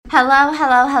Hello,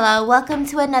 hello, hello. Welcome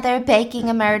to another Baking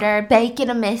a Murder, Baking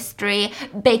a Mystery,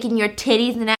 Baking Your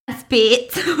Titties and Ass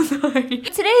Beats. I'm sorry.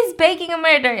 Today's Baking a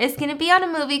Murder is going to be on a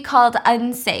movie called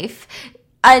Unsafe.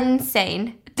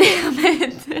 Unsane. Damn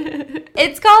it.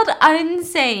 It's called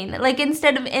Unsane. Like,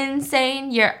 instead of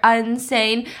insane, you're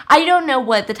unsane. I don't know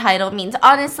what the title means.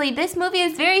 Honestly, this movie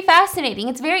is very fascinating.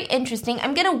 It's very interesting.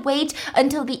 I'm gonna wait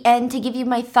until the end to give you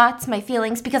my thoughts, my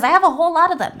feelings, because I have a whole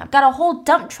lot of them. I've got a whole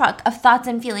dump truck of thoughts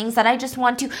and feelings that I just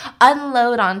want to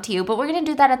unload onto you, but we're gonna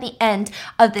do that at the end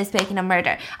of this Baking a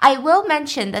Murder. I will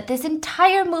mention that this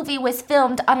entire movie was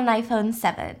filmed on an iPhone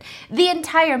 7. The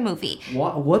entire movie.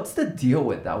 What's the deal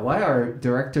with that? Why are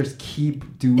directors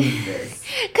keep doing this?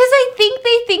 Because I think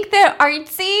they think they're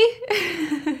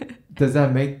artsy. Does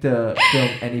that make the film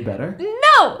any better?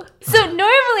 No! So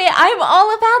normally I'm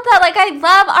all about that. Like, I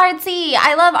love artsy.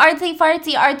 I love artsy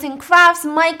fartsy, arts and crafts,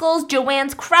 Michael's,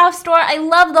 Joanne's craft store. I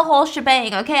love the whole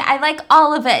shebang, okay? I like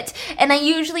all of it. And I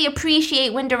usually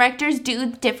appreciate when directors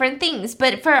do different things.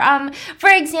 But for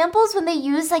examples, when they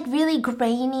use like really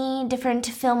grainy, different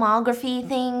filmography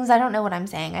things, I don't know what I'm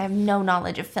saying. I have no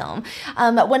knowledge of film.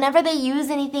 Whenever they use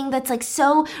anything that's like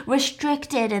so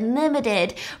restricted and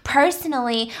limited,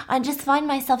 personally, I just find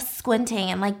myself squinting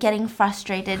and like getting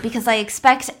frustrated because I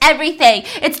expect everything.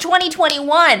 It's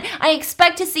 2021. I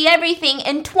expect to see everything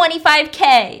in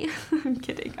 25K. I'm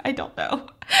kidding. I don't know.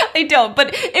 I don't, but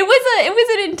it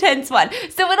was an intense one.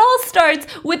 So it all starts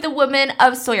with the woman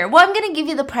of Sawyer. Well, I'm going to give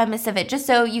you the premise of it just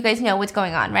so you guys know what's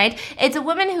going on, right? It's a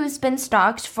woman who's been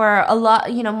stalked for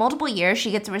multiple years.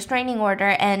 She gets a restraining order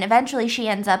and eventually she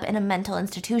ends up in a mental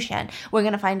institution. We're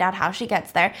going to find out how she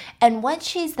gets there. And once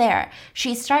she's there,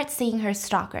 she starts seeing her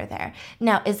stalker there.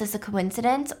 Now, is this a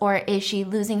coincidence or is she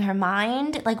losing her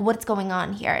mind? Like, what's going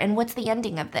on here? And what's the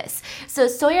ending of this? So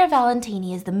Sawyer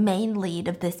Valentini is the main lead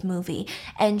of this movie.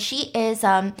 And she is,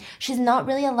 she's not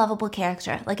really a lovable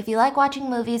character. Like, if you like watching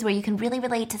movies where you can really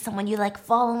relate to someone, you like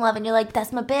fall in love and you're like,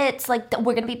 that's my bitch, like,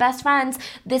 we're gonna be best friends,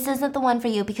 this isn't the one for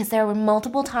you because there were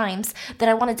multiple times that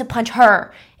I wanted to punch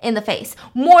her in the face.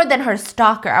 More than her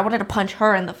stalker. I wanted to punch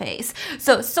her in the face.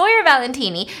 So Sawyer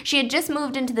Valentini, she had just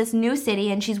moved into this new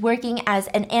city and she's working as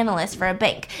an analyst for a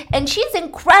bank. And she's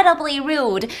incredibly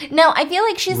rude. Now, I feel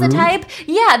like she's the type,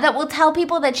 that will tell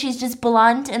people that she's just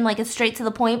blunt and like it's straight to the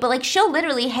point, but like she'll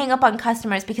literally hang up on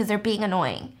customers because they're being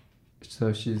annoying.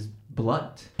 So she's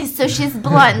blunt. So she's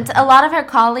blunt. A lot of her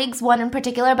colleagues, one in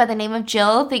particular by the name of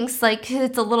Jill, thinks like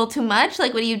it's a little too much.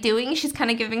 Like, what are you doing? She's kind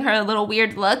of giving her a little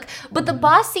weird look. But the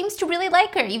boss seems to really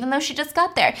like her, even though she just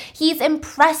got there. He's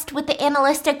impressed with the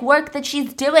analytic work that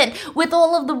she's doing, with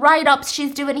all of the write-ups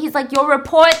she's doing. He's like, your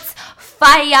reports,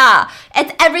 fire.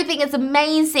 Everything is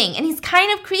amazing. And he's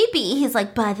kind of creepy. He's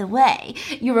like, by the way,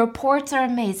 your reports are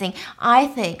amazing. I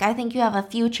think you have a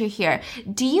future here.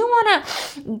 Do you want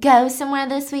to go somewhere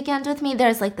this weekend with me?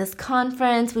 There's like this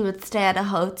conference. We would stay at a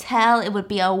hotel. It would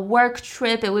be a work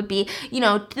trip. It would be,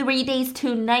 3 days,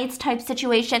 2 nights type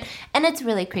situation. And it's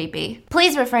really creepy.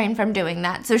 Please refrain from doing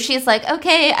that. So she's like,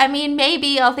 okay, I mean,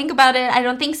 maybe I'll think about it. I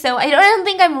don't think so. I don't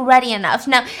think I'm ready enough.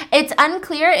 Now, it's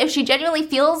unclear if she genuinely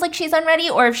feels like she's unready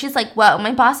or if she's like, whoa,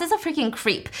 my boss is a freaking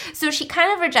creep. So she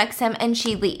kind of rejects him and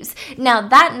she leaves. Now,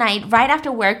 that night, right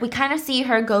after work, we kind of see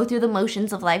her go through the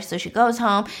motions of life. So she goes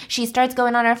home. She starts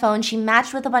going on her phone. She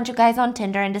matched with a bunch of guys on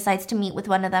Tinder and decides to meet with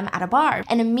one of them at a bar.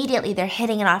 And immediately they're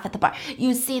hitting it off at the bar.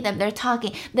 You see them, they're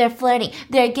talking, they're flirting,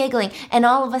 they're giggling, and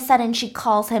all of a sudden she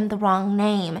calls him the wrong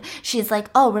name. She's like,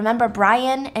 oh, remember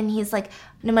Brian? And he's like,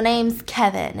 no, my name's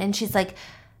Kevin. And she's like,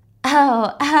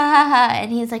 oh,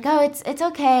 and he's like, oh, it's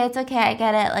okay, I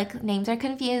get it, like, names are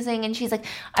confusing. And she's like,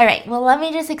 all right, well, let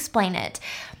me just explain it.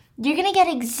 You're gonna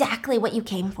get exactly what you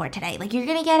came for today. Like, you're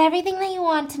gonna get everything that you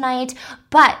want tonight,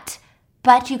 but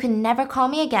you can never call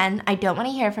me again. I don't want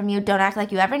to hear from you. Don't act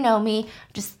like you ever know me.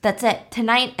 Just, that's it.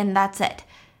 Tonight, and that's it.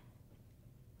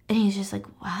 And he's just like,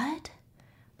 what?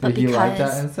 But Did you like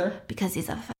that answer? Because he's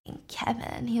a fucking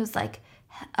Kevin. He was like,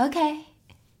 okay,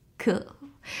 cool.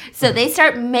 So they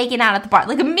start making out at the bar,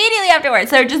 like immediately afterwards.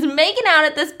 They're just making out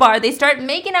at this bar. They start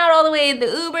making out all the way in the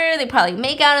Uber. They probably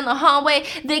make out in the hallway.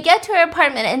 They get to her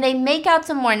apartment and they make out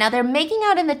some more. Now they're making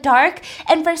out in the dark,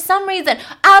 and for some reason,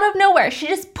 out of nowhere, she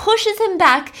just pushes him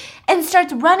back and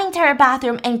starts running to her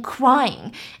bathroom and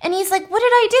crying. And he's like, what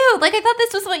did I do? Like, I thought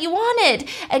this was what you wanted.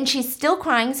 And she's still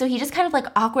crying, so he just kind of like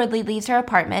awkwardly leaves her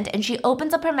apartment, and she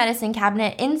opens up her medicine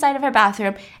cabinet inside of her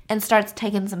bathroom and starts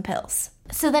taking some pills.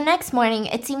 So the next morning,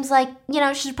 it seems like,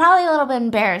 she's probably a little bit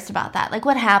embarrassed about that. Like,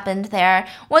 what happened there?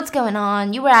 What's going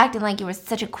on? You were acting like you were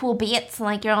such a cool bitch,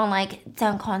 like you're all like,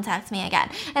 don't contact me again.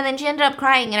 And then she ended up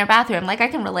crying in her bathroom, like I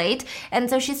can relate. And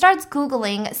so she starts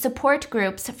Googling support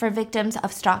groups for victims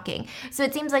of stalking. So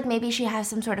it seems like maybe she has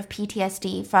some sort of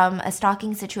PTSD from a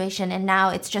stalking situation, and now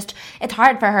it's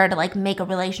hard for her to like make a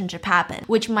relationship happen,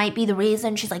 which might be the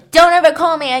reason she's like, don't ever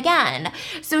call me again.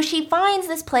 So she finds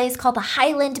this place called the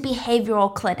Highland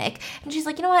Behavioral Clinic, and she's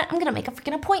like, you know what, I'm gonna make a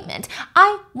freaking appointment.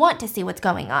 I want to see what's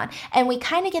going on. And we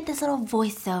kind of get this little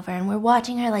voiceover, and we're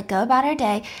watching her like go about her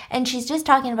day, and she's just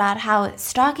talking about how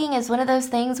stalking is one of those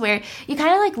things where you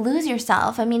kind of like lose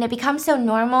yourself. I mean, it becomes so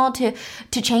normal to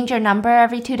change your number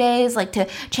every 2 days, like to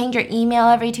change your email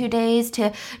every 2 days,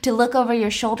 to look over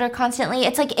your shoulder constantly.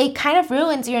 It's like it kind of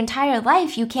ruins your entire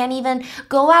life. You can't even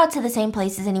go out to the same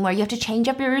places anymore. You have to change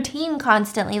up your routine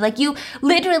constantly. Like you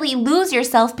literally lose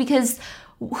yourself because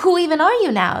who even are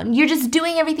you now? You're just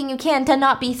doing everything you can to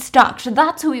not be stalked.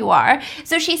 That's who you are.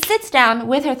 So she sits down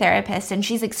with her therapist and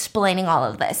she's explaining all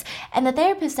of this. And the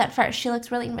therapist at first, she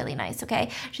looks really, really nice, okay?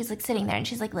 She's like sitting there and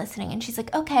she's like listening and she's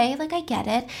like, okay, like I get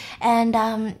it. And,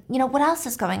 what else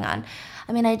is going on?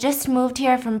 I mean, I just moved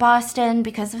here from Boston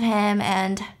because of him,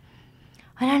 and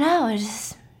I don't know, it's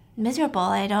just miserable.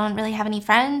 I don't really have any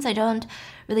friends. I don't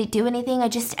really do anything.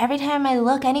 Every time I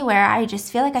look anywhere, I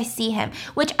just feel like I see him,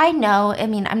 which I know, I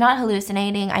mean, I'm not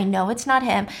hallucinating. I know it's not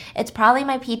him. It's probably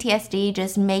my PTSD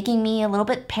just making me a little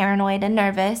bit paranoid and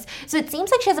nervous. So it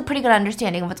seems like she has a pretty good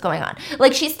understanding of what's going on.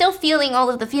 Like she's still feeling all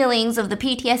of the feelings of the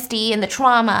PTSD and the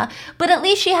trauma, but at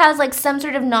least she has like some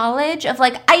sort of knowledge of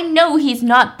like, I know he's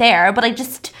not there, but I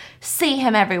just see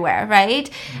him everywhere, right?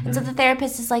 Mm-hmm. And so the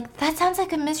therapist is like, that sounds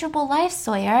like a miserable life,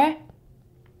 Sawyer.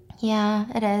 Yeah,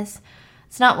 it is.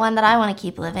 It's not one that I want to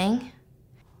keep living.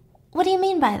 What do you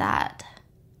mean by that?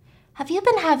 Have you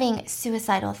been having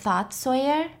suicidal thoughts,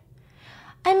 Sawyer?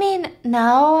 I mean,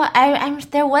 no.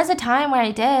 There was a time where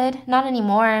I did. Not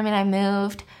anymore. I mean, I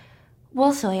moved.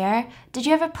 Well, Sawyer, did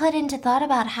you ever put into thought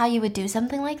about how you would do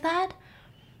something like that?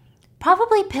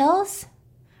 Probably pills.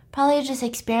 Probably just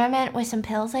experiment with some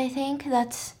pills, I think.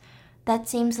 That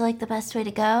seems like the best way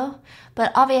to go.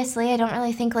 But obviously, I don't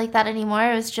really think like that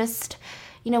anymore. It was just,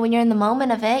 when you're in the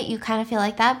moment of it, you kind of feel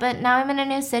like that. But now I'm in a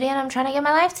new city and I'm trying to get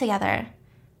my life together.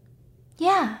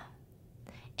 Yeah.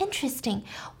 Interesting.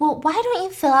 Well, why don't you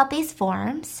fill out these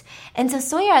forms? And so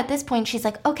Sawyer at this point, she's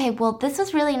like, okay, well, this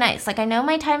was really nice. Like, I know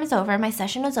my time is over, my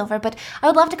session is over, but I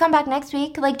would love to come back next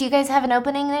week. Like, do you guys have an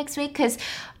opening next week? Because,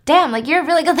 damn, like, you're a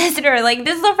really good listener. Like,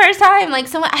 this is the first time.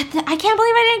 Like, I can't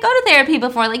believe I didn't go to therapy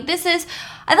before. Like,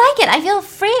 I like it. I feel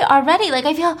free already. Like,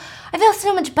 I feel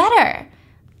so much better.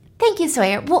 Thank you,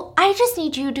 Sawyer. Well, I just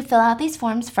need you to fill out these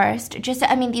forms first.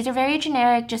 These are very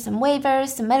generic, just some waivers,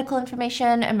 some medical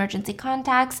information, emergency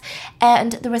contacts,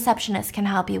 and the receptionist can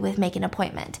help you with making an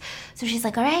appointment. So she's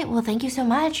like, all right, well, thank you so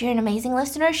much. You're an amazing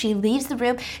listener. She leaves the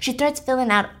room. She starts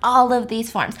filling out all of these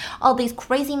forms, all these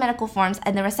crazy medical forms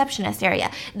in the receptionist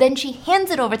area. Then she hands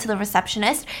it over to the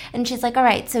receptionist, and she's like, all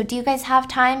right, so do you guys have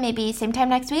time, maybe same time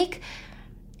next week?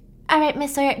 All right,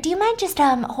 Miss Sawyer, do you mind just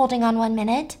holding on 1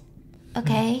 minute?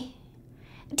 Okay.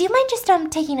 Do you mind just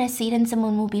taking a seat and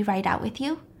someone will be right out with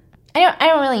you? I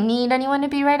don't really need anyone to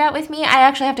be right out with me. I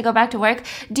actually have to go back to work.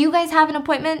 Do you guys have an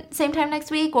appointment same time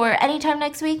next week or any time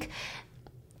next week?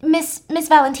 Miss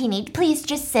Valentini, please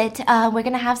just sit. We're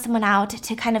going to have someone out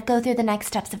to kind of go through the next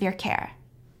steps of your care.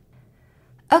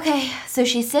 Okay, so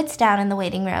she sits down in the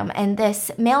waiting room, and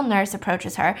this male nurse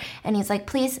approaches her, and he's like,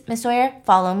 please, Miss Sawyer,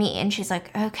 follow me. And she's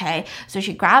like, okay. So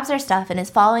she grabs her stuff and is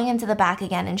following into the back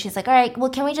again, and she's like, all right, well,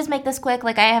 can we just make this quick?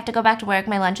 Like, I have to go back to work.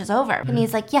 My lunch is over. Mm-hmm. And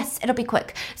he's like, yes, it'll be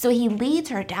quick. So he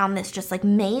leads her down this just, like,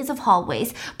 maze of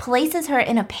hallways, places her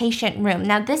in a patient room.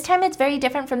 Now, this time it's very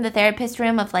different from the therapist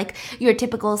room of, like, your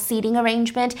typical seating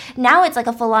arrangement. Now it's, like,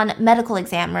 a full-on medical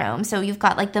exam room. So you've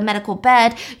got, like, the medical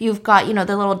bed. You've got,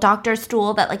 the little doctor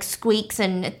stool that like squeaks,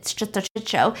 and it's just a shit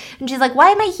show. And she's like, why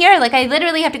am I here? Like, I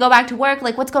literally have to go back to work.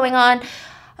 Like, what's going on?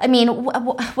 I mean,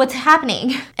 what's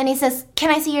happening? And he says, can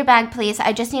I see your bag, please?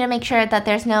 I just need to make sure that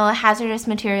there's no hazardous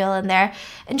material in there.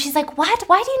 And she's like, what?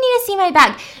 Why do you need to see my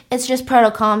bag? It's just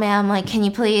protocol, ma'am. Like, can you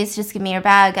please just give me your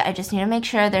bag? I just need to make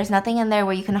sure there's nothing in there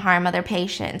where you can harm other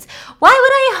patients. Why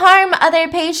would I harm other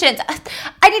patients?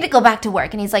 I need to go back to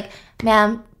work. And he's like,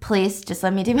 ma'am, please just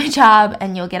let me do my job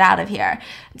and you'll get out of here.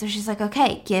 And so she's like,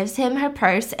 okay, gives him her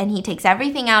purse, and he takes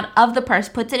everything out of the purse,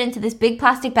 puts it into this big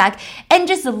plastic bag, and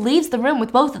just leaves the room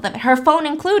with both of them, her phone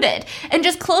included, and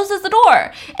just closes the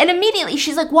door. And immediately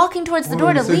she's like walking towards the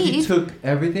door to leave. So he took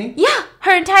everything? Yeah,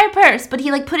 her entire purse, but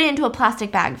he like put it into a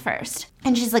plastic bag first.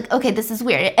 And she's like, okay, this is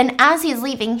weird. And as he's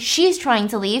leaving, she's trying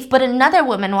to leave, but another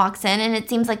woman walks in, and it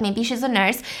seems like maybe she's a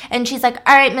nurse. And she's like,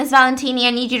 all right, Miss Valentini, I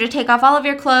need you to take off all of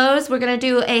your clothes. We're going to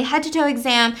do a head-to-toe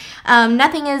exam.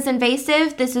 Nothing is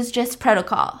invasive. This is just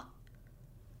protocol.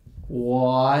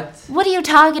 What? What are you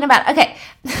talking about? Okay.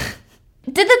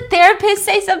 Did the therapist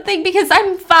say something? Because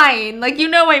I'm fine. Like, you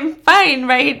know I'm fine,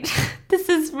 right? This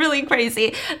is really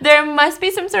crazy. There must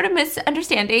be some sort of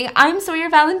misunderstanding. I'm Sawyer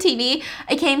Valentini.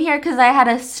 I came here because I had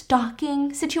a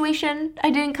stalking situation. I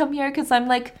didn't come here because I'm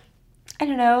like, I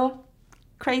don't know,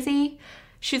 crazy.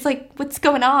 She's like, what's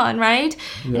going on, right?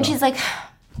 Yeah. And she's like,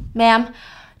 ma'am,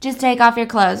 just take off your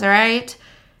clothes, all right?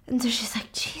 And so she's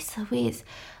like, geez Louise.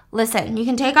 Listen, you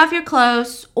can take off your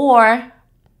clothes or...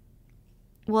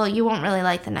 well, you won't really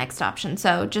like the next option,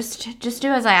 so just do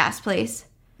as I ask, please.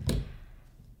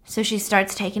 So she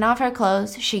starts taking off her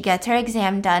clothes, she gets her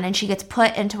exam done, and she gets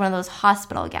put into one of those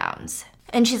hospital gowns.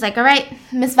 And she's like, all right,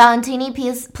 Miss Valentini,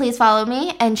 please follow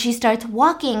me. And she starts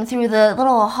walking through the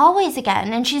little hallways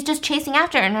again, and she's just chasing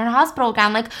after her in her hospital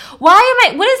gown. Like, what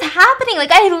is happening?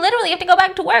 Like, I literally have to go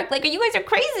back to work. Like, you guys are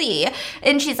crazy.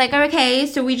 And she's like, okay,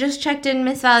 so we just checked in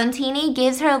Miss Valentini,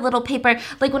 gives her a little paper,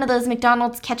 like one of those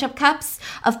McDonald's ketchup cups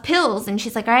of pills. And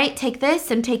she's like, all right, take this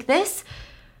and take this.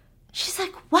 She's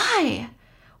like, why?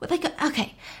 Like,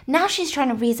 okay, now she's trying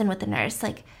to reason with the nurse.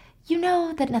 Like, you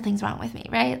know that nothing's wrong with me,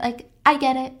 right? Like, I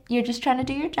get it. You're just trying to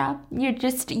do your job. I'm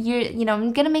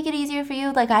going to make it easier for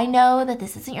you. Like, I know that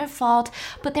this isn't your fault,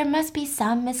 but there must be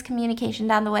some miscommunication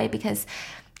down the way because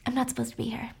I'm not supposed to be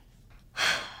here.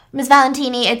 Ms.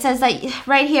 Valentini, it says that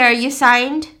right here you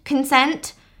signed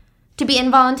consent to be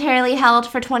involuntarily held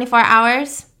for 24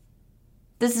 hours.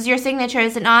 This is your signature,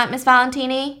 is it not, Ms.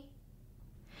 Valentini?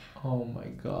 Oh my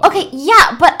god. Okay,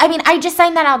 yeah, but I mean, I just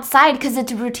signed that outside because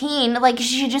it's routine. Like,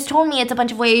 she just told me it's a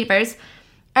bunch of waivers.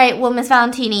 All right, well, Miss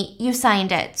Valentini, you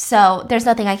signed it, so there's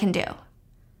nothing I can do.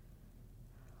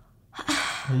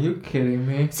 Are you kidding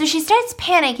me? So she starts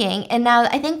panicking, and now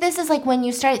I think this is like when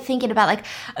you start thinking about, like,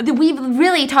 we've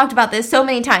really talked about this so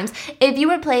many times. If you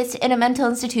were placed in a mental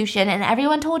institution and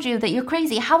everyone told you that you're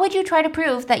crazy, how would you try to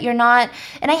prove that you're not,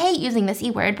 and I hate using this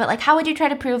E word, but like, how would you try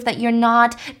to prove that you're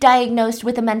not diagnosed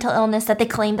with a mental illness that they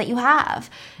claim that you have?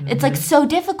 Mm-hmm. It's like so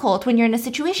difficult when you're in a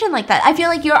situation like that. I feel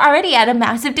like you're already at a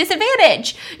massive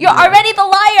disadvantage. You're already the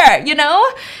liar, you know?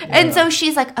 Yeah. And so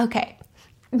she's like, okay.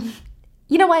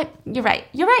 You know what? You're right.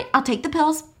 I'll take the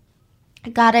pills. I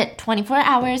got it. 24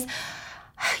 hours.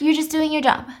 You're just doing your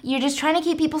job. You're just trying to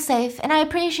keep people safe, and I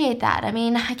appreciate that. I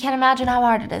mean, I can't imagine how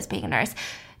hard it is being a nurse.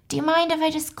 Do you mind if I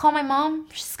just call my mom?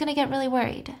 She's going to get really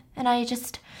worried. And I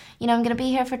just, I'm going to be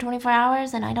here for 24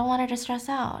 hours, and I don't want her to stress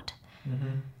out.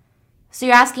 Mm-hmm. So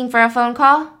you're asking for a phone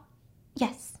call?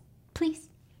 Yes, please.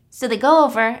 So they go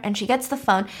over, and she gets the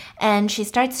phone, and she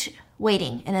starts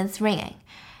waiting, and it's ringing.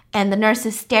 And the nurse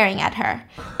is staring at her.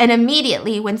 And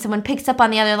immediately, when someone picks up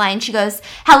on the other line, she goes,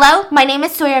 hello, my name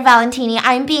is Sawyer Valentini.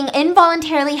 I'm being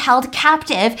involuntarily held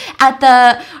captive at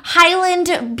the Highland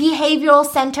Behavioral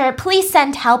Center. Please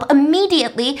send help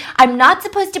immediately. I'm not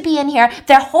supposed to be in here.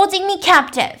 They're holding me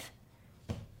captive.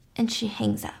 And she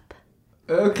hangs up.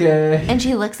 Okay. And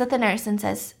she looks at the nurse and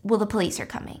says, well, the police are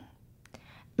coming.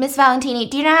 Miss Valentini,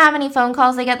 do you know how many phone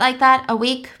calls they get like that a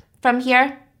week from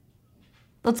here?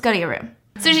 Let's go to your room.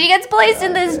 So she gets placed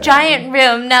in this giant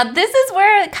room. Now, this is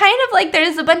where kind of like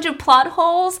there's a bunch of plot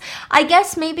holes. I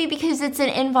guess maybe because it's an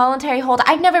involuntary hold.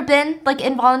 I've never been like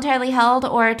involuntarily held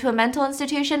or to a mental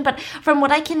institution, but from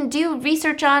what I can do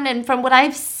research on and from what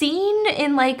I've seen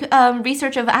in like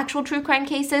research of actual true crime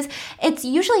cases, it's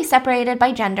usually separated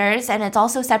by genders, and it's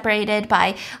also separated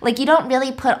by like you don't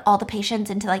really put all the patients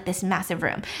into like this massive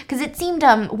room because it seemed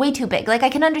way too big. Like I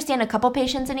can understand a couple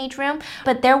patients in each room,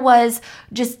 but there was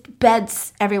just beds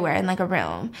everywhere in like a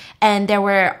room, and there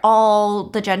were all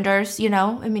the genders,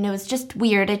 I mean, it was just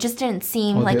weird. It just didn't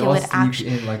seem like it would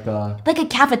actually in like a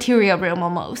cafeteria room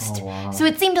almost. Oh, wow. So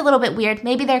it seemed a little bit weird.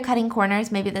 Maybe they're cutting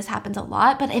corners, maybe this happens a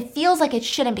lot, but it feels like it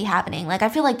shouldn't be happening. Like I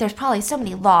feel like there's probably so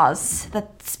many laws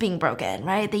that's being broken,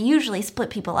 right? They usually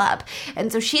split people up,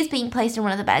 and so she's being placed in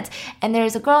one of the beds, and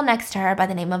there's a girl next to her by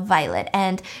the name of Violet,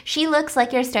 and she looks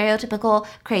like your stereotypical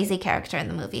crazy character in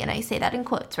the movie, and I say that in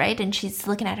quotes, right? And she's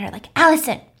looking at her like,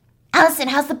 Allison,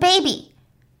 how's the baby?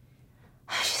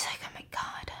 She's like, oh my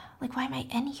god, like why am I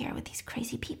in here with these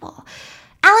crazy people?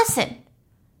 Allison,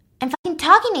 I'm fucking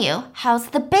talking to you. How's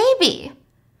the baby?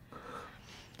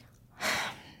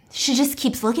 She just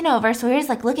keeps looking over. Sawyer's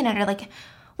like looking at her like,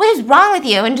 what is wrong with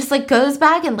you? And just like goes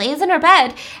back and lays in her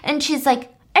bed. And she's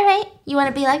like, all right, you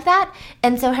want to be like that?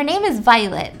 And so her name is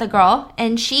Violet, the girl,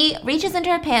 and she reaches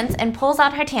into her pants and pulls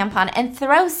out her tampon and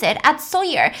throws it at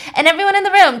Sawyer. And everyone in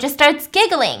the room just starts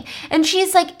giggling. And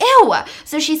she's like, ew.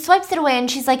 So she swipes it away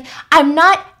and she's like, I'm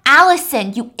not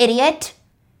Allison, you idiot.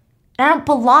 And I don't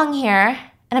belong here.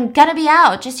 And I'm gonna be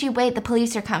out. Just you wait, the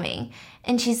police are coming.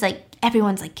 And she's like,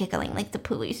 everyone's like giggling, like the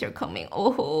police are coming.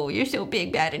 Oh, you're so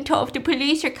big, bad, and tough. The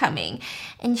police are coming.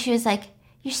 And she was like,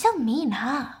 you're so mean,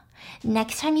 huh?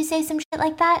 Next time you say some shit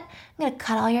like that, I'm gonna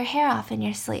cut all your hair off in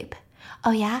your sleep.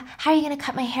 Oh yeah? How are you gonna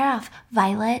cut my hair off,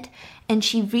 Violet? And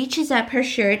she reaches up her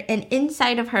shirt, and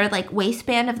inside of her like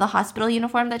waistband of the hospital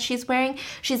uniform that she's wearing,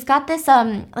 she's got this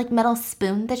like metal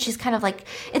spoon that she's kind of like,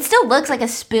 it still looks like a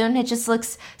spoon, it just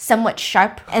looks somewhat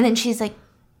sharp. And then she's like,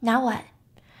 now what?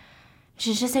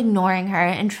 She's just ignoring her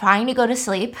and trying to go to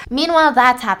sleep. Meanwhile,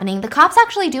 that's happening. The cops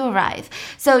actually do arrive.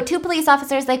 So 2 police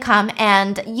officers, they come,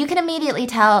 and you can immediately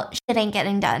tell shit ain't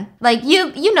getting done. Like,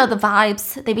 you know the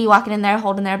vibes. They be walking in there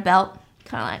holding their belt.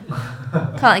 Kind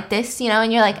of like this, you know?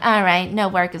 And you're like, all right, no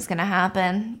work is going to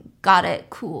happen. Got it.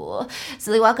 Cool.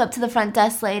 So they walk up to the front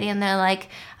desk lady and they're like,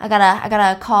 I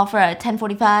gotta call for a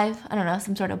 1045. I don't know,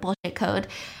 some sort of bullshit code.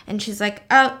 And she's like,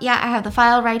 oh, yeah, I have the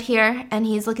file right here. And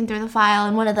he's looking through the file.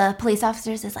 And one of the police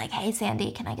officers is like, hey,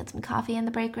 Sandy, can I get some coffee in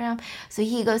the break room? So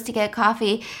he goes to get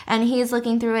coffee and he's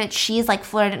looking through it. She's like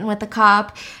flirting with the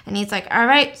cop. And he's like, all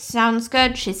right, sounds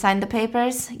good. She signed the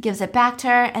papers, gives it back to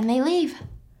her, and they leave.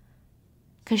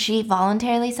 Because she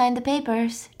voluntarily signed the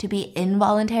papers to be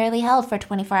involuntarily held for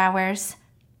 24 hours.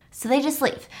 So they just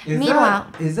leave.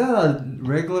 Meanwhile... Is that a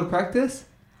regular practice?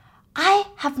 I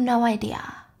have no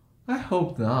idea. I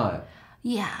hope not.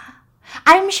 Yeah.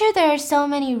 I'm sure there are so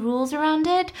many rules around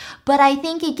it, but I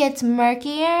think it gets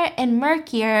murkier and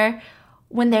murkier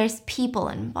when there's people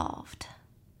involved.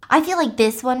 I feel like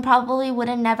this one probably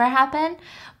wouldn't never happen,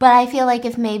 but I feel like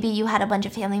if maybe you had a bunch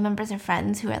of family members or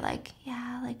friends who are like,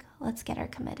 yeah, like, let's get her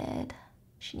committed.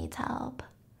 She needs help.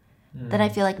 Then I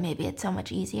feel like maybe it's so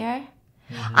much easier.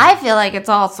 I feel like it's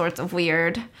all sorts of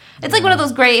weird. It's like one of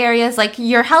those gray areas, like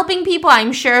you're helping people,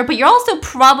 I'm sure, but you're also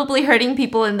probably hurting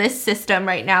people in this system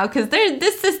right now because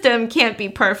this system can't be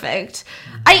perfect.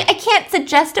 I can't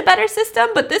suggest a better system,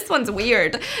 but this one's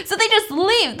weird. So they just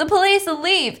leave. The police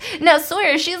leave. Now,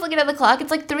 Sawyer, she's looking at the clock.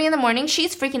 It's like 3 a.m.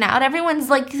 She's freaking out. Everyone's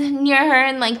like near her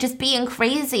and like just being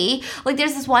crazy. Like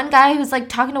there's this one guy who's like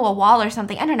talking to a wall or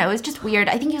something. I don't know. It's just weird.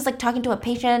 I think he was like talking to a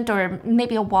patient or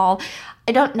maybe a wall.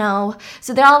 I don't know.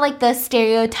 So they're all like the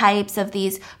stereotypes of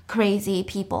these crazy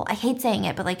people. I hate saying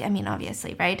it, but like, I mean,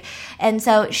 obviously, right? And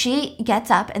so she gets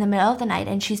up in the middle of the night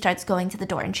and she starts going to the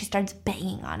door and she starts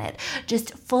banging on it.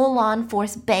 Just full on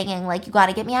force banging. Like, you got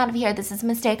to get me out of here. This is a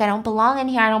mistake. I don't belong in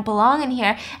here. I don't belong in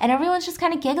here. And everyone's just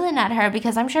kind of giggling at her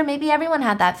because I'm sure maybe everyone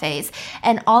had that phase.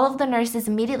 And all of the nurses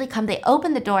immediately come. They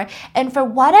open the door. And for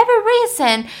whatever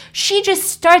reason, she just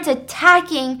starts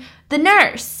attacking the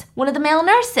nurse, one of the male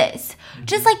nurses,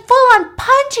 just like full on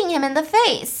punching him in the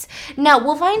face. Now,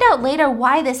 we'll find out later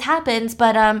why this happens,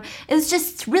 but it's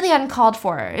just really uncalled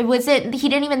for. He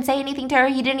didn't even say anything to her.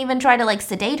 He didn't even try to like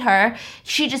sedate her.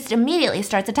 She just immediately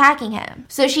starts attacking him.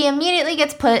 So she immediately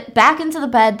gets put back into the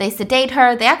bed. They sedate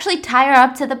her. They actually tie her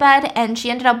up to the bed, and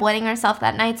she ended up wetting herself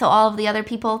that night. So all of the other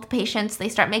people, the patients, they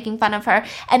start making fun of her.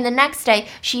 And the next day,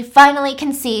 she finally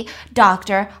can see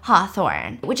Dr.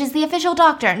 Hawthorne, which is the official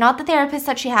doctor, not the therapist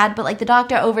that she had, but like the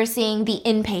doctor overseeing the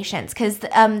inpatients, because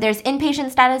there's inpatient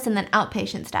status and then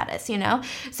outpatient status, you know?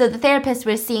 So the therapist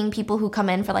was seeing people who come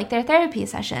in for like their therapy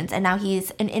sessions, and now he's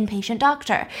an inpatient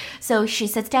doctor. So she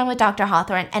sits down with Dr.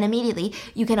 Hawthorne, and immediately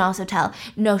you can also tell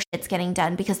no shit's getting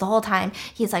done, because the whole time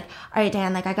he's like, all right,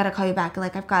 Dan, like I gotta call you back.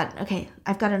 Like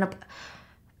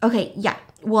okay, yeah,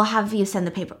 we'll have you send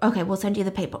the paper. Okay, we'll send you the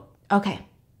paper. Okay.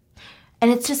 And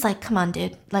it's just like, come on,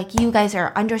 dude. Like, you guys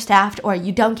are understaffed or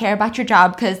you don't care about your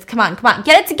job because, come on,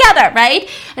 get it together, right?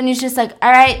 And he's just like,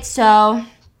 all right, so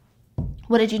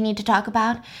what did you need to talk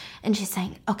about? And she's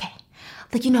saying, okay,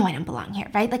 like, you know I don't belong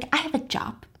here, right? Like, I have a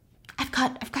job. I've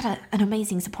got an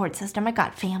amazing support system. I've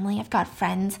got family. I've got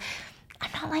friends.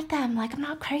 I'm not like them. Like, I'm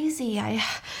not crazy. I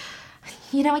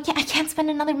can't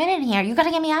spend another minute here. You got to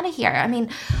get me out of here. I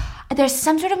mean, there's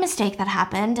some sort of mistake that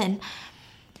happened, and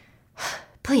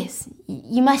please,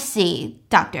 you must see,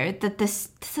 doctor, that this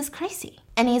is crazy.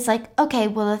 And he's like, okay,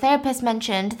 well, the therapist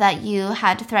mentioned that you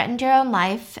had threatened your own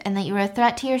life and that you were a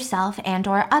threat to yourself and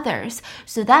or others.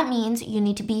 So that means you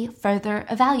need to be further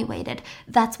evaluated.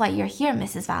 That's why you're here,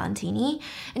 Mrs. Valentini.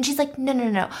 And she's like,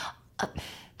 no.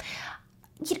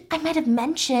 I might have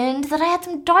mentioned that I had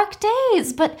some dark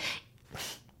days, but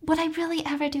Would I really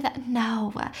ever do that?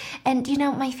 No. And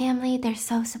my family, they're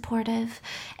so supportive.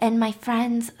 And my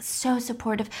friends, so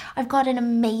supportive. I've got an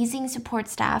amazing support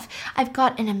staff. I've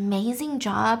got an amazing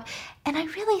job. And I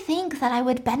really think that I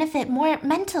would benefit more,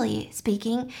 mentally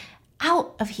speaking,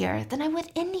 out of here than I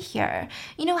would in here.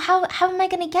 How am I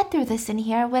going to get through this in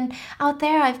here when out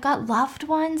there I've got loved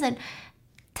ones? And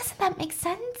doesn't that make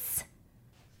sense?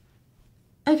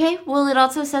 Okay, well, it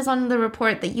also says on the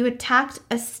report that you attacked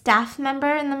a staff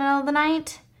member in the middle of the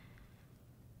night.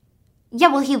 Yeah,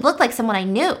 well, he looked like someone I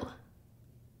knew.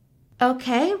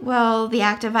 Okay, well, the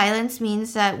act of violence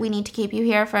means that we need to keep you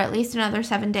here for at least another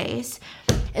 7 days.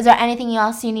 Is there anything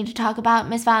else you need to talk about,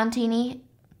 Miss Valentini?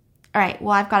 All right,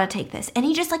 well, I've got to take this. And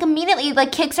he just immediately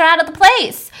kicks her out of the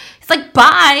place. He's like,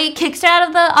 bye, kicks her out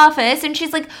of the office. And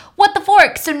she's like, what the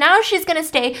fork? So now she's going to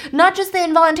stay not just the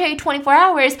involuntary 24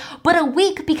 hours, but a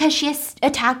week because she has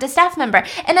attacked a staff member.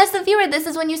 And as the viewer, this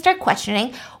is when you start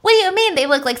questioning, what do you mean they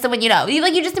look like someone you know?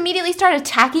 You just immediately start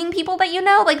attacking people that you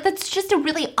know? That's just a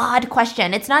really odd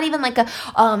question. It's not even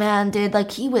oh man,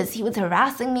 dude, he was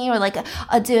harassing me, or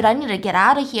dude, I need to get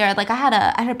out of here. I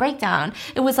had a breakdown.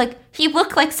 It was he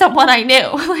looked like someone I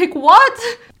knew. What?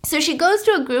 So she goes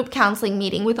to a group counseling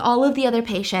meeting with all of the other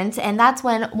patients, and that's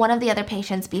when one of the other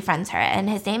patients befriends her, and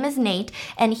his name is Nate,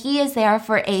 and he is there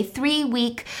for a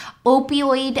 3-week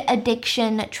opioid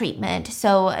addiction treatment.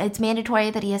 So it's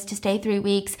mandatory that he has to stay 3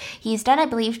 weeks. He's done, I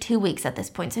believe, 2 weeks at this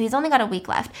point, so he's only got a week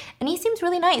left, and he seems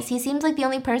really nice. He seems like the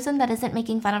only person that isn't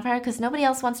making fun of her, because nobody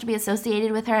else wants to be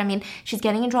associated with her. I mean, she's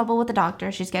getting in trouble with the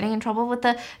doctor, she's getting in trouble with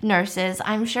the nurses.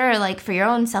 I'm sure, for your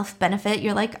own self-benefit,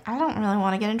 you're I don't really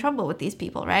want to get in trouble with these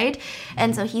people, right?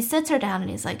 And so he sits her down and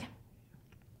he's like,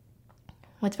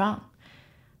 what's wrong?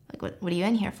 What are you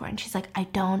in here for? And she's like, I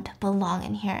don't belong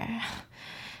in here.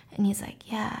 And he's like,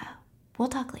 yeah, we'll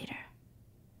talk later.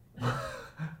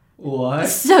 What?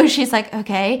 So she's like,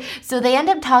 okay. So they end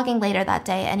up talking later that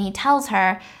day, and he tells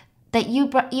her that you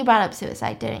brought up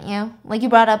suicide, didn't you? You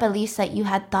brought up at least that you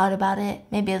had thought about it.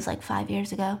 Maybe it was 5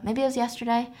 years ago. Maybe it was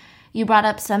yesterday. You brought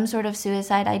up some sort of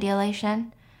suicide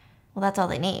ideation. Well, that's all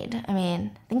they need. I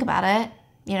mean, think about it.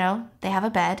 They have a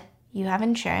bed, you have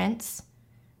insurance,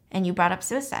 and you brought up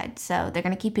suicide, so they're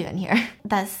going to keep you in here.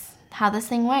 That's how this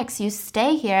thing works. You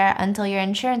stay here until your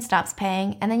insurance stops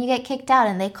paying, and then you get kicked out,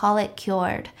 and they call it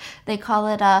cured. They call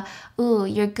it, ooh,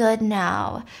 you're good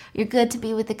now. You're good to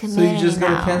be with the community now. So you just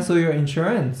got to cancel your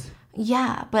insurance?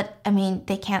 Yeah, but, I mean,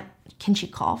 they can't... Can she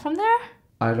call from there?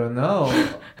 I don't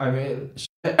know. I mean...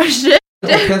 Shit.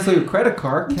 Cancel your credit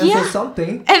card, cancel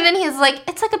something. And then he's like,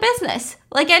 it's like a business,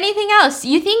 like anything else.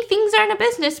 You think things aren't a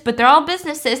business, but they're all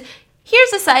businesses.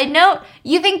 Here's a side note.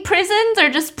 You think prisons are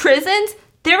just prisons?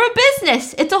 They're a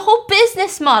business. It's a whole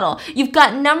business model. You've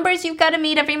got numbers you've got to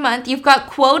meet every month. You've got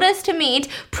quotas to meet.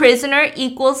 Prisoner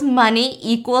equals money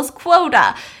equals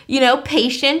quota.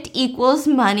 Patient equals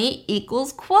money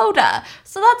equals quota.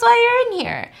 So that's why you're in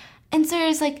here. And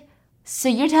Sawyer's like, so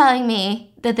you're telling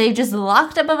me that they've just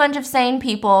locked up a bunch of sane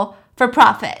people for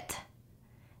profit?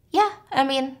 Yeah, I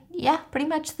mean, yeah, pretty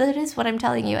much that is what I'm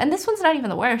telling you. And this one's not even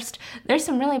the worst. There's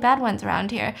some really bad ones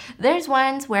around here. There's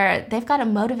ones where they've got a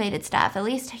motivated staff. At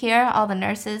least here, all the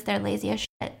nurses, they're lazy as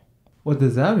shit. What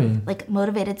does that mean?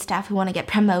 Motivated staff who want to get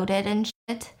promoted and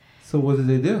shit. So what do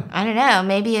they do? I don't know.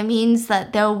 Maybe it means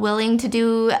that they're willing to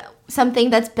do something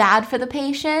that's bad for the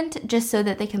patient just so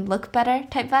that they can look better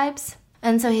type vibes.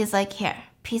 And so he's like, here,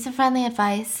 piece of friendly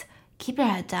advice. Keep your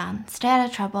head down. Stay out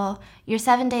of trouble. Your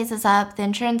 7 days is up. The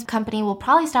insurance company will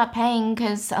probably stop paying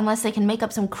because unless they can make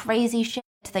up some crazy shit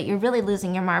that you're really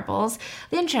losing your marbles,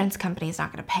 the insurance company is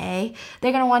not going to pay.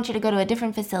 They're going to want you to go to a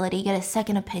different facility, get a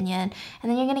second opinion,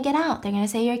 and then you're going to get out. They're going to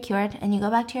say you're cured and you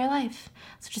go back to your life.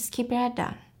 So just keep your head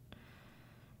down.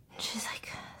 And she's like,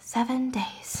 7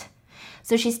 days.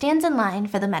 So she stands in line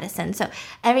for the medicine. So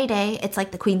every day, it's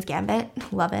like the Queen's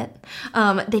Gambit. Love it.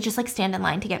 They just stand in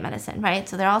line to get medicine, right?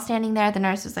 So they're all standing there. The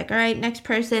nurse is like, all right, next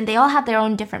person. They all have their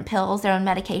own different pills, their own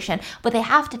medication, but they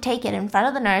have to take it in front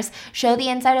of the nurse, show the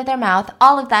inside of their mouth,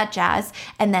 all of that jazz,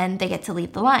 and then they get to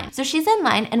leave the line. So she's in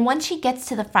line, and once she gets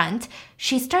to the front,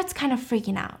 she starts kind of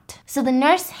freaking out. So the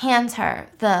nurse hands her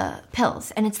the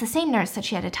pills, and it's the same nurse that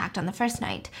she had attacked on the first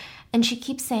night. And she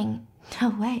keeps saying, no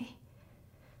way.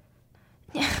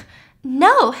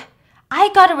 No,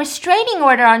 I got a restraining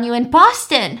order on you in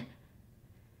Boston.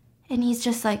 And he's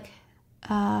just like,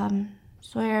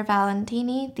 Sawyer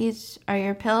Valentini, these are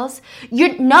your pills?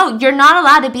 You're not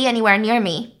allowed to be anywhere near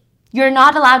me. You're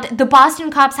not allowed to, the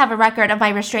Boston cops have a record of my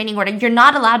restraining order. You're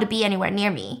not allowed to be anywhere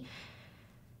near me.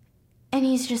 And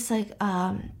he's just like,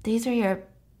 these are your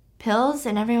pills,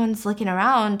 and everyone's looking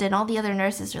around, and all the other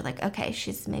nurses are like, okay,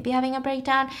 she's maybe having a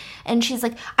breakdown. And she's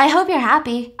like, I hope you're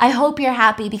happy. I hope you're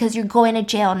happy because you're going to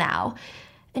jail now.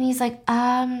 And he's like,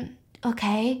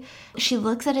 okay. She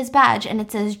looks at his badge and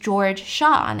it says George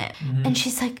Shaw on it. And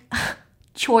she's like,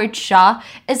 George Shaw?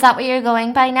 Is that what you're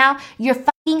going by now? You're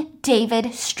fucking David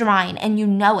Strine and you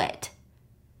know it.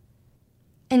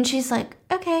 And she's like,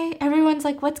 okay. Everyone's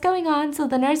like, what's going on? So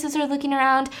the nurses are looking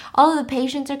around. All of the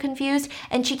patients are confused.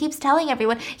 And she keeps telling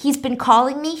everyone, he's been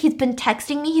calling me. He's been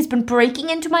texting me. He's been breaking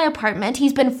into my apartment.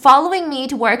 He's been following me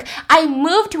to work. I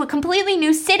moved to a completely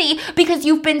new city because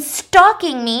you've been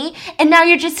stalking me. And now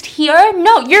you're just here?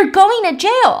 No, you're going to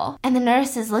jail. And the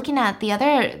nurse is looking at the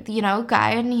other,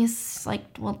 guy. And he's like,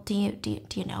 well, do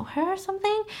you know her or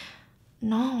something?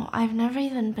 No, I've never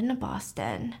even been to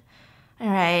Boston. All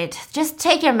right, just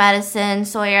take your medicine,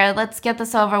 Sawyer. Let's get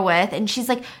this over with. And she's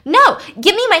like, no,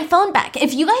 give me my phone back.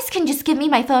 If you guys can just give me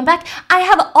my phone back, I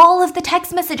have all of the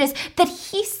text messages that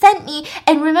he sent me.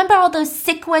 And remember all those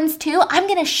sick ones too? I'm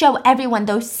going to show everyone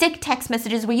those sick text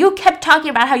messages where you kept talking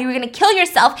about how you were going to kill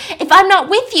yourself if I'm not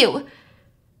with you.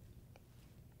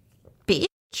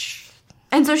 Bitch.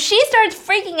 And so she starts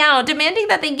freaking out, demanding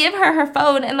that they give her her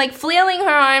phone and like flailing her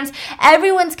arms.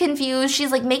 Everyone's confused.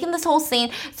 She's like making this whole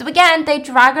scene. So again, they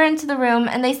drag her into the room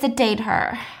and they sedate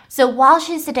her. So while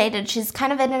she's sedated, she's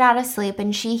kind of in and out of sleep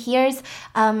and she hears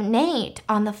Nate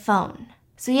on the phone.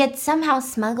 So he had somehow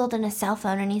smuggled in a cell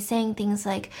phone and he's saying things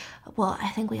like, well, I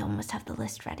think we almost have the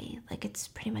list ready. Like it's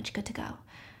pretty much good to go.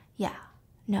 Yeah,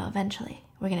 no, eventually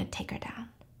we're going to take her down.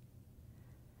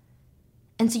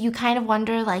 And so you kind of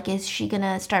wonder, like, is she going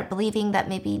to start believing that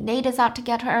maybe Nate is out to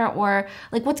get her? Or,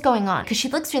 like, what's going on? Because she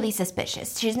looks really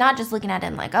suspicious. She's not just looking at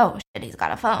him like, oh, shit, he's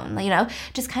got a phone,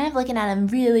 just kind of looking at him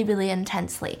really, really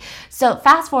intensely. So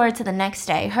fast forward to the next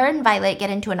day, her and Violet get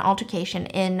into an altercation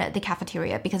in the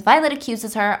cafeteria because Violet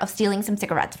accuses her of stealing some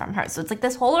cigarettes from her. So it's like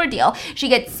this whole ordeal. She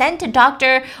gets sent to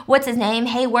Dr.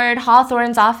 Hayward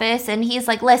Hawthorne's office. And he's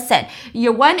like, listen,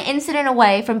 you're one incident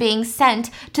away from being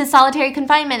sent to solitary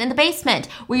confinement in the basement,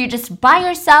 where you're just by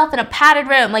yourself in a padded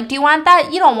room. Like, do you want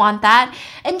that? You don't want that.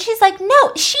 And she's like,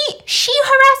 no, she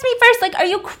harassed me first. Like, are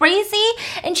you crazy?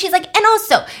 And she's like, and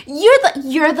also,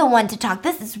 you're the one to talk.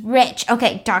 This is Rich.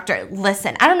 Okay, doctor,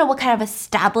 listen, I don't know what kind of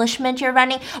establishment you're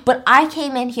running, but I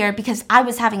came in here because I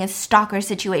was having a stalker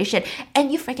situation,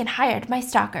 and you freaking hired my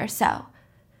stalker, so.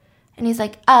 And he's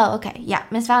like, oh, okay, yeah,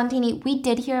 Miss Valentini, we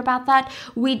did hear about that.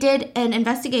 We did an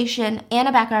investigation and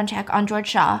a background check on George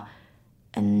Shaw.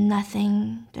 And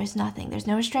nothing. There's no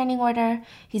restraining order.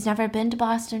 He's never been to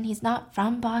Boston. He's not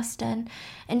from Boston.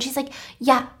 And she's like,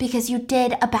 yeah, because you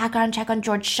did a background check on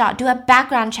George Shaw. Do a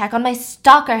background check on my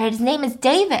stalker. His name is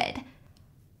David.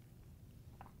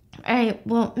 All right,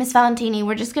 well, Miss Valentini,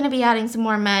 we're just going to be adding some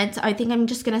more meds. I think I'm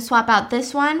just going to swap out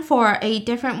this one for a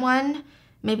different one,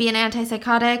 maybe an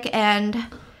antipsychotic, and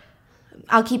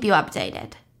I'll keep you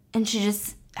updated. And she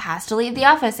just has to leave the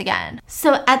office again.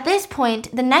 So at this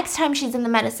point, the next time she's in the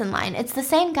medicine line, it's the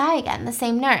same guy again, the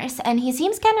same nurse, and he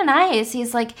seems kind of nice.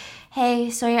 He's like, hey,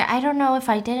 Sawyer, I don't know if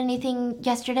I did anything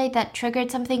yesterday that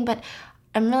triggered something, but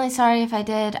I'm really sorry if I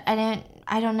did.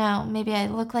 I don't know. Maybe I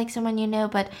look like someone you know,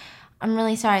 but I'm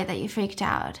really sorry that you freaked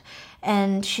out.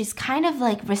 And she's kind of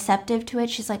like receptive to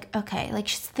it. She's like, okay, like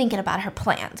she's thinking about her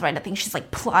plans, right? I think she's like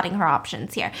plotting her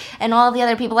options here. And all the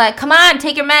other people are like, come on,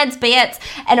 take your meds, bitch.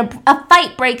 And a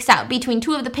fight breaks out between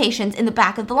two of the patients in the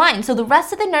back of the line. So the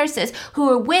rest of the nurses who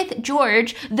are with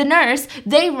George, the nurse,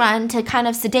 they run to kind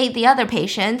of sedate the other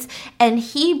patients. And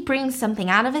he brings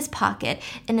something out of his pocket.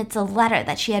 And it's a letter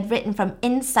that she had written from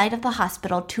inside of the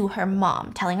hospital to her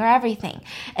mom, telling her everything.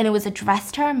 And it was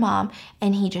addressed to her mom.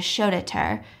 And he just showed it to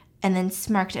her, and then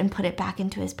smirked and put it back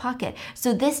into his pocket.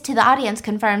 So this, to the audience,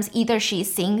 confirms either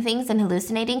she's seeing things and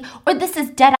hallucinating, or this is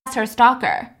dead-ass her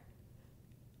stalker.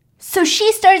 So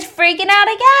she starts freaking out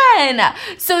again.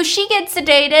 So she gets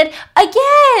sedated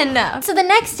again. So the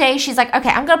next day, she's like, okay,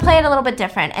 I'm going to play it a little bit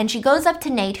different. And she goes up to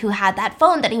Nate, who had that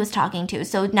phone that he was talking to.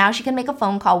 So now she can make a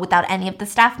phone call without any of the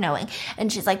staff knowing.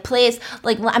 And she's like, please,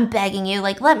 like, I'm begging you,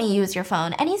 like, let me use your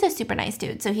phone. And he's a super nice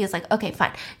dude. So he was like, okay,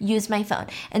 fine, use my phone.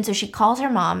 And so she calls her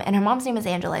mom, and her mom's name is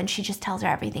Angela, and she just tells her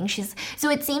everything.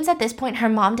 So it seems at this point, her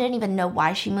mom didn't even know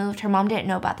why she moved. Her mom didn't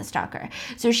know about the stalker.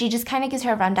 So she just kind of gives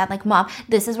her a rundown, like, Mom,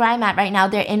 this is where I'm at right now.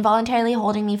 They're involuntarily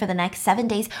holding me for the next 7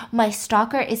 days. My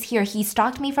stalker is here. He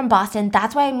stalked me from Boston.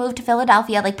 That's why I moved to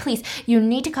Philadelphia. Like, please, you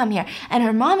need to come here. And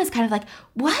her mom is kind of like,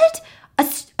 what?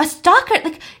 A stalker?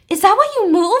 Like, is that why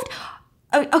you moved?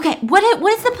 Okay, what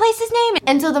is the place's name?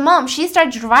 And so the mom, she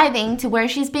starts driving to where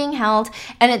she's being held,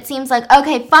 and it seems like,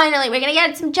 okay, finally, we're gonna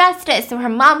get some justice. So her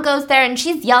mom goes there, and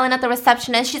she's yelling at the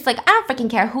receptionist. She's like, I don't freaking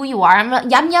care who you are. I'm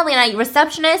yelling at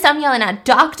receptionists. I'm yelling at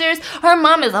doctors. Her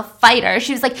mom is a fighter.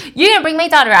 She was like, you're gonna bring my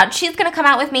daughter out. She's gonna come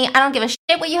out with me. I don't give a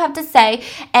shit what you have to say.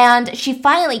 And she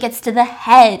finally gets to the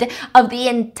head of the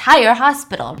entire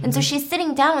hospital. And so she's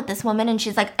sitting down with this woman, and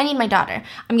she's like, I need my daughter.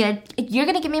 You're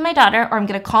gonna give me my daughter, or I'm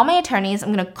gonna call my attorneys.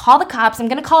 I'm going to call the cops. I'm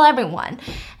going to call everyone.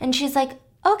 And she's like,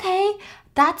 okay,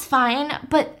 that's fine.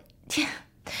 But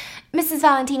Mrs.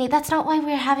 Valentini, that's not why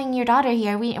we're having your daughter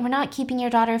here. We're not keeping your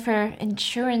daughter for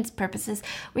insurance purposes.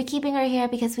 We're keeping her here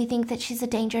because we think that she's a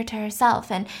danger to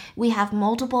herself. And we have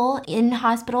multiple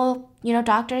in-hospital,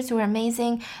 doctors who are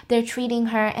amazing. They're treating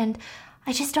her. And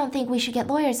I just don't think we should get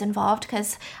lawyers involved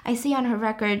because I see on her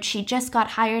record she just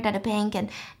got hired at a bank,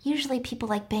 and usually people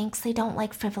like banks, they don't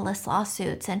like frivolous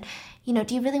lawsuits. And,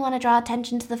 do you really want to draw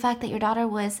attention to the fact that your daughter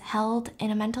was held in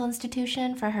a mental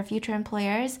institution for her future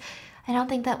employers? I don't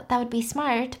think that would be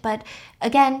smart, but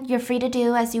again, you're free to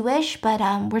do as you wish, but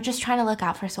we're just trying to look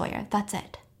out for Sawyer. That's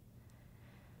it.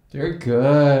 You're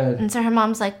good. And so her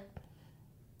mom's like,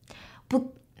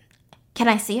 well, can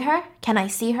I see her? Can I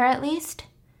see her at least?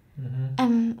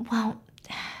 Well,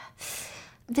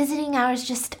 visiting hours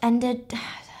just ended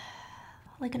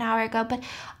like an hour ago, but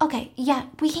okay, yeah,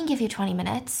 we can give you 20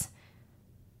 minutes.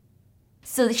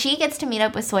 So she gets to meet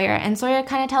up with Sawyer, and Sawyer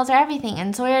kind of tells her everything,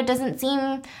 and Sawyer doesn't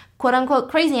seem quote-unquote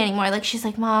crazy anymore. Like, she's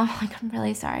like, Mom, I'm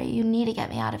really sorry. You need to get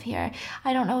me out of here.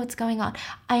 I don't know what's going on.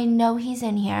 I know he's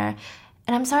in here,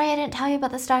 and I'm sorry I didn't tell you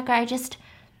about the stalker.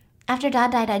 After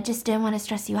Dad died, I just didn't want to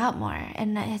stress you out more,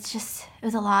 and it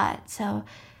was a lot, so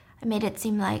I made it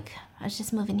seem like I was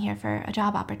just moving here for a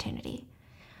job opportunity.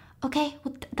 Okay,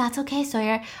 well, that's okay,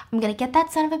 Sawyer. I'm gonna get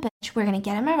that son of a bitch. We're gonna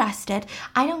get him arrested.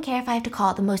 I don't care if I have to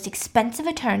call the most expensive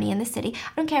attorney in the city.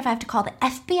 I don't care if I have to call the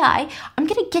FBI. I'm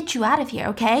gonna get you out of here,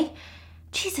 okay?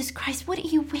 Jesus Christ, what are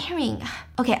you wearing?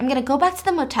 Okay, I'm gonna go back to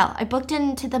the motel. I booked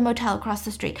into the motel across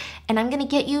the street, and I'm gonna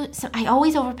get you some. I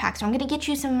always overpack, so I'm gonna get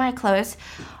you some of my clothes.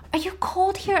 Are you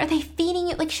cold here? Are they feeding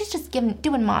you? Like, she's just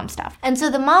doing mom stuff. And so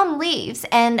the mom leaves,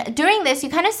 and during this, you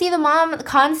kind of see the mom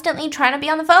constantly trying to be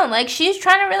on the phone. Like, she's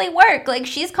trying to really work. Like,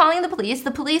 she's calling the police.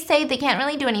 The police say they can't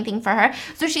really do anything for her,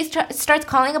 so she starts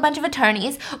calling a bunch of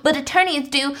attorneys, but attorneys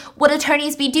do what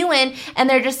attorneys be doing, and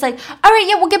they're just like, all right,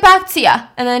 yeah, we'll get back to you.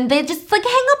 And then they just, like,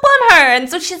 hang up on her, and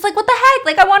so she's like, what the heck?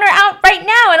 Like, I want her out right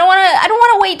now. I don't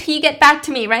want to wait till you get back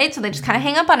to me, right? So they just kind of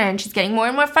hang up on her, and she's getting more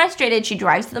and more frustrated. She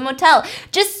drives to the motel,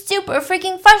 just super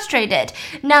freaking frustrated.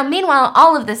 Now, meanwhile,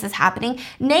 all of this is happening.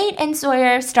 Nate and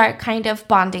Sawyer start kind of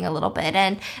bonding a little bit,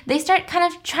 and they start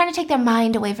kind of trying to take their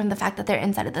mind away from the fact that they're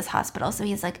inside of this hospital. So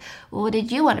he's like, well, what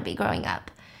did you want to be growing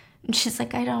up? And she's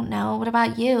like, I don't know. What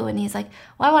about you? And he's like,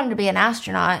 well, I wanted to be an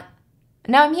astronaut.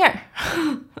 Now I'm here.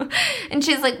 And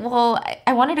she's like, well,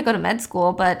 I wanted to go to med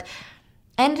school, but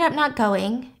I ended up not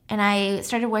going. And I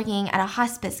started working at a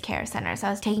hospice care center. So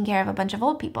I was taking care of a bunch of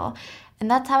old people. And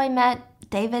that's how I met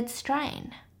David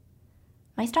Strine,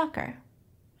 my stalker.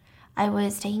 I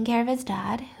was taking care of his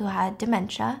dad, who had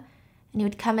dementia, and he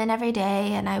would come in every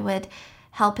day, and I would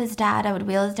help his dad. I would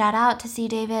wheel his dad out to see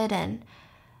David, and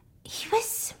he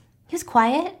was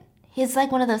quiet. He's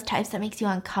like one of those types that makes you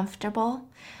uncomfortable.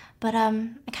 But I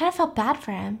kind of felt bad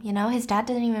for him, His dad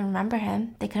didn't even remember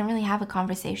him. They couldn't really have a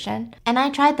conversation. And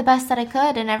I tried the best that I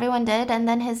could, and everyone did, and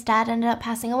then his dad ended up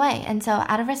passing away. And so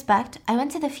out of respect, I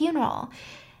went to the funeral.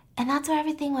 And that's where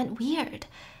everything went weird.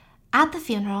 At the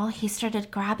funeral, he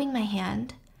started grabbing my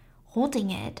hand,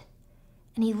 holding it,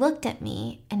 and he looked at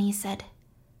me and he said,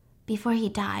 before he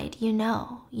died, you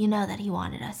know that he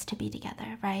wanted us to be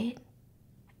together, right?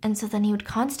 And so then he would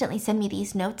constantly send me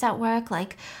these notes at work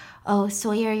like, oh,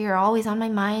 Sawyer, you're always on my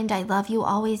mind. I love you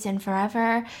always and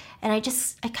forever. And I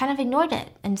kind of ignored it.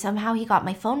 And somehow he got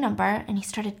my phone number and he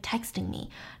started texting me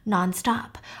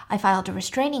nonstop. I filed a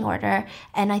restraining order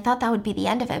and I thought that would be the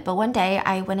end of it. But one day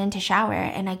I went in to shower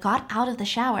and I got out of the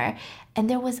shower and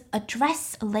there was a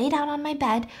dress laid out on my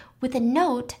bed with a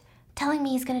note telling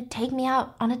me he's going to take me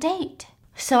out on a date.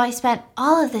 So I spent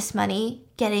all of this money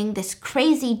getting this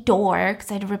crazy door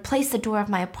because I had to replace the door of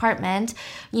my apartment,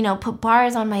 put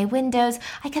bars on my windows.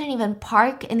 I couldn't even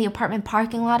park in the apartment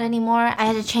parking lot anymore. I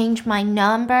had to change my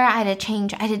number. I had to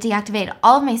deactivate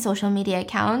all of my social media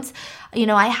accounts.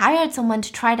 I hired someone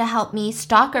to try to help me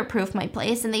stalker-proof my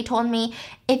place, and they told me,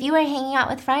 if you are hanging out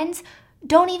with friends,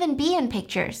 don't even be in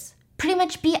pictures. Pretty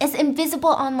much be as invisible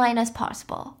online as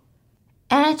possible.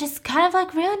 And it just kind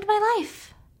of ruined my life.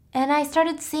 And I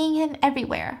started seeing him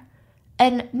everywhere.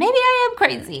 and maybe I am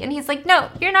crazy. And he's like, no,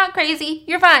 you're not crazy.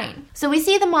 You're fine. So we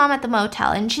see the mom at the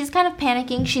motel, and she's kind of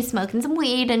panicking. She's smoking some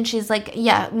weed, and she's like,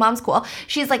 yeah, mom's cool.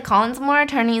 She's like calling some more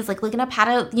attorneys, like looking up how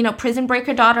to, prison break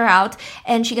her daughter out.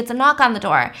 And she gets a knock on the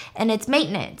door, and it's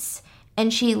maintenance.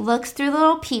 And she looks through the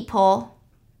little peephole,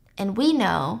 and we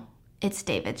know it's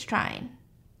David Strine,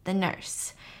 the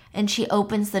nurse. And she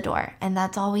opens the door, and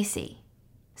that's all we see.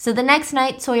 So the next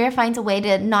night, Sawyer finds a way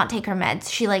to not take her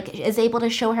meds. She is able to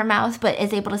show her mouth, but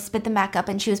is able to spit them back up,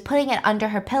 and she was putting it under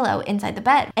her pillow inside the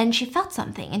bed. And she felt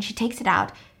something, and she takes it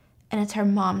out, and it's her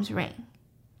mom's ring,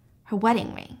 her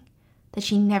wedding ring, that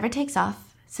she never takes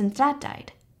off since Dad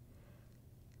died.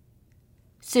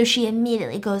 So she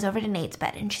immediately goes over to Nate's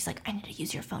bed, and she's like, I need to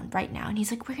use your phone right now. And he's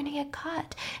like, we're going to get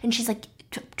caught. And she's like,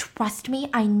 trust me,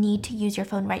 I need to use your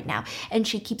phone right now. And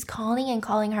she keeps calling and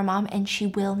calling her mom, and she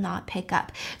will not pick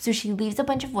up. So she leaves a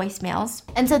bunch of voicemails.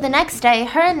 And so the next day,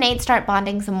 her and Nate start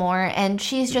bonding some more, and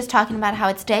she's just talking about how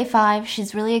it's day 5.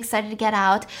 She's really excited to get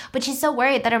out, but she's so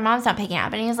worried that her mom's not picking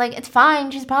up. And he's like, it's fine.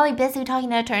 She's probably busy talking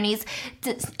to attorneys.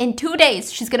 In 2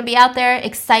 days, she's going to be out there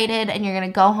excited, and you're going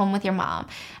to go home with your mom.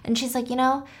 And she's like,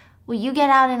 well, you get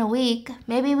out in a week,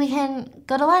 maybe we can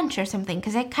go to lunch or something,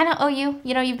 because I kind of owe you.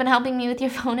 You've been helping me with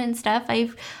your phone and stuff. I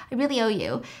really owe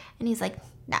you. And he's like,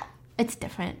 no, it's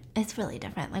different. It's really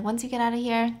different. Like, once you get out of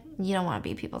here, you don't want to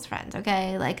be people's friends,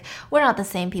 okay? Like, we're not the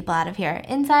same people out of here.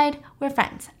 Inside, we're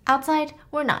friends. Outside,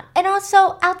 we're not. And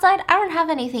also, outside, I don't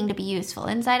have anything to be useful.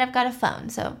 Inside, I've got a phone.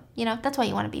 So, that's why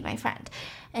you want to be my friend.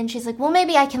 And she's like, well,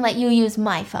 maybe I can let you use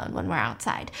my phone when we're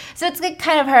outside. So it's like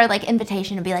kind of her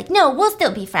invitation to be like, no, we'll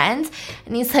still be friends.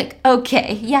 And he's like,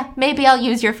 okay, yeah, maybe I'll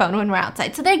use your phone when we're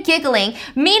outside. So they're giggling.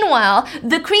 Meanwhile,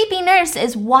 the creepy nurse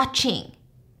is watching.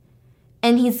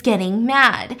 And he's getting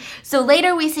mad. So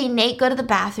later we see Nate go to the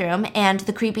bathroom, and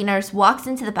the creepy nurse walks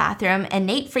into the bathroom, and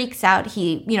Nate freaks out.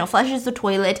 He, flushes the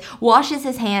toilet, washes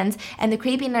his hands, and the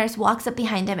creepy nurse walks up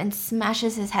behind him and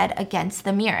smashes his head against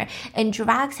the mirror and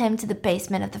drags him to the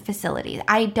basement of the facility.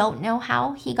 I don't know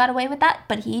how he got away with that,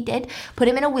 but he did. Put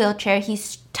him in a wheelchair.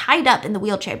 He's tied up in the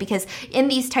wheelchair because in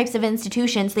these types of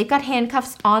institutions, they've got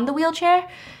handcuffs on the wheelchair.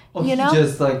 Oh, he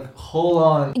just hold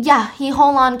on. Yeah, he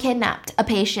hold on kidnapped a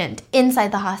patient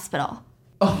inside the hospital.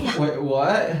 Oh, yeah. Wait,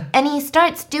 what? And he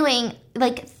starts doing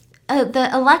the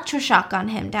electroshock on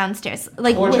him downstairs.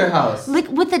 Torture house.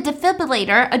 With a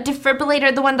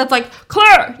defibrillator, the one that's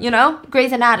clear,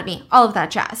 Grey's Anatomy, all of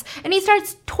that jazz. And he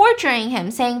starts torturing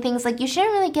him, saying things like, you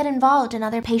shouldn't really get involved in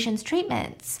other patients'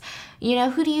 treatments.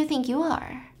 Who do you think you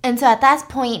are? And so at that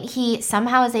point, he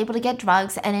somehow is able to get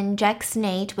drugs and injects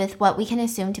Nate with what we can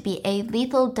assume to be a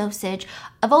lethal dosage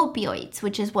of opioids,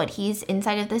 which is what he's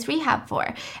inside of this rehab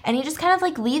for. And he just kind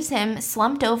of leaves him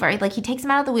slumped over. He takes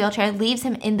him out of the wheelchair, leaves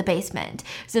him in the basement.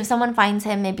 So if someone finds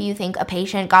him, maybe you think a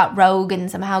patient got rogue and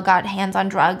somehow got hands on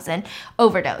drugs and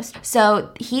overdosed.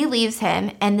 So he leaves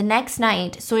him, and the next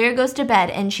night, Sawyer goes to bed,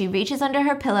 and she reaches under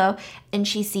her pillow and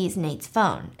she sees Nate's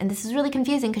phone. And this is really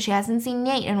confusing because she hasn't seen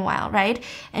Nate in a while, right?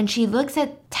 And she looks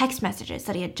at text messages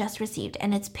that he had just received,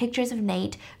 and it's pictures of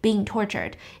Nate being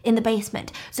tortured in the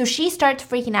basement. So she starts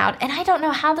freaking out, and I don't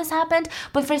know how this happened,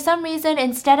 but for some reason,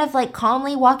 instead of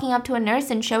calmly walking up to a nurse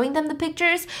and showing them the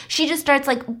pictures, she just starts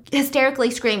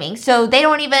hysterically screaming. So they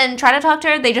don't even try to talk to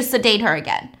her, they just sedate her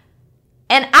again.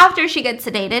 And after she gets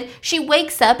sedated, she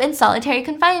wakes up in solitary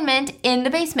confinement in the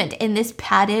basement in this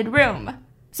padded room.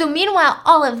 So meanwhile,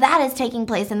 all of that is taking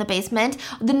place in the basement.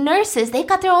 The nurses, they've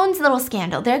got their own little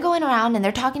scandal. They're going around and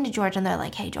they're talking to George, and they're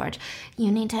like, hey, George,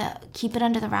 you need to keep it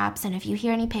under the wraps. And if you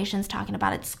hear any patients talking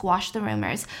about it, squash the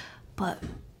rumors. But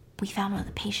we found one of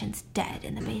the patients dead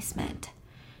in the basement.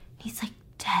 He's like,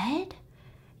 dead?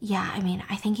 Yeah,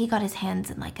 I think he got his hands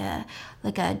in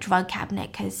a drug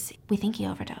cabinet because we think he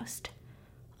overdosed.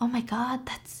 Oh my God,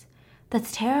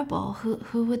 that's terrible.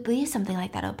 Who would leave something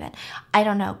like that open? I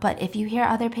don't know, but if you hear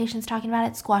other patients talking about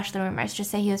it, squash the rumors. Just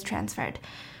say he was transferred.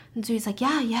 And so he's like,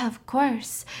 yeah, of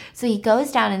course. So he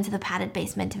goes down into the padded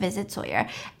basement to visit Sawyer,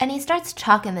 and he starts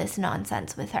talking this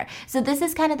nonsense with her. So this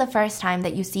is kind of the first time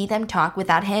that you see them talk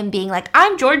without him being like,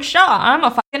 I'm George Shaw, I'm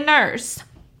a fucking nurse.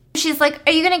 She's like,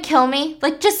 are you gonna kill me?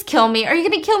 Just kill me. Are you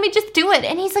gonna kill me? Just do it.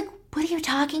 And he's like, what are you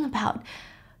talking about?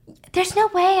 There's no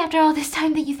way after all this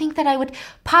time that you think that I would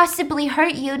possibly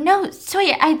hurt you. No,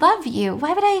 Sawyer, I love you.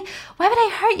 Why would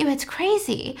I hurt you? It's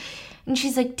crazy. And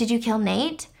she's like, did you kill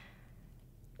Nate?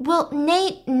 Well,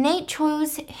 Nate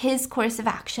chose his course of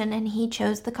action, and he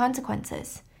chose the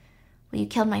consequences. Well, you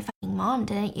killed my fucking mom,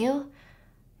 didn't you?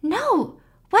 No.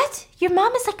 What? Your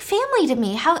mom is like family to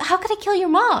me. How could I kill your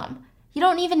mom? You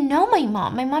don't even know my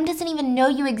mom. My mom doesn't even know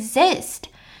you exist.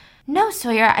 no,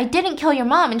 Sawyer, I didn't kill your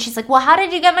mom. And she's like, well, how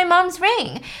did you get my mom's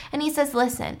ring? And he says,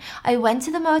 listen, I went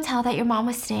to the motel that your mom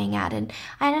was staying at, and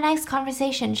I had a nice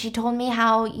conversation. She told me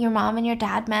how your mom and your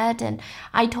dad met, and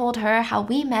I told her how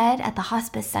we met at the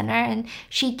hospice center, and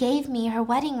she gave me her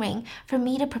wedding ring for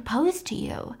me to propose to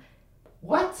you.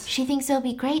 What? She thinks it'll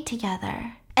be great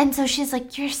together. And so she's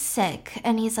like, you're sick.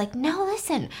 And he's like, no,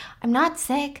 listen, I'm not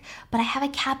sick, but I have a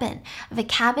cabin. I have a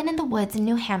cabin in the woods in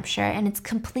New Hampshire, and it's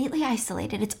completely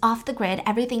isolated. It's off the grid.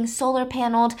 Everything's solar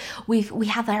paneled. We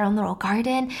have our own little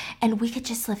garden, and we could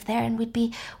just live there, and we'd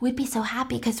be so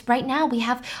happy, because right now we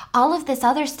have all of this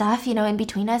other stuff, in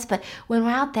between us, but when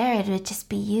we're out there, it would just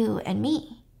be you and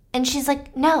me. And she's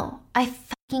like, no, I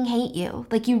fucking hate you.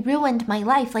 Like, you ruined my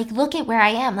life. Like, look at where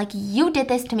I am. Like, you did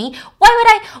this to me.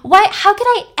 How could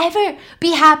I ever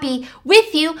be happy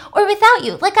with you or without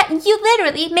you? Like, you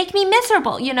literally make me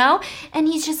miserable, And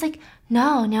he's just like,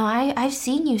 no, I've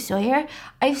seen you, Sawyer.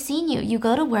 I've seen you. You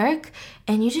go to work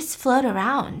and you just float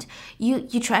around.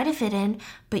 You try to fit in,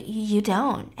 but you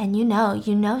don't. And you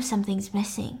know something's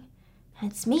missing.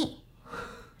 And it's me.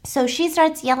 So she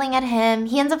starts yelling at him.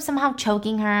 He ends up somehow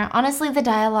choking her. Honestly, the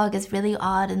dialogue is really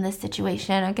odd in this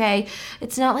situation, okay?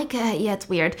 It's not like, it's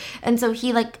weird. And so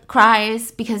he, cries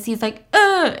because he's like,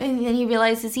 ugh! And then he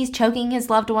realizes he's choking his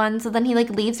loved one. So then he,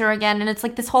 leaves her again. And it's,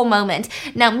 this whole moment.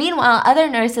 Now, meanwhile, other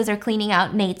nurses are cleaning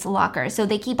out Nate's locker. So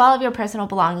they keep all of your personal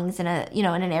belongings in in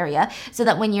an area so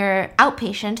that when you're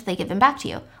outpatient, they give them back to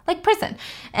you. Like prison.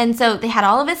 And so they had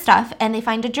all of his stuff, and they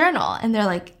find a journal, and they're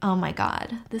like, oh my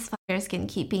God, this fucker's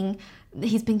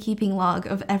he's been keeping log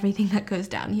of everything that goes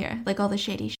down here, like all the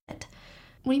shady shit.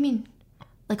 What do you mean?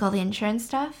 Like all the insurance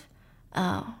stuff?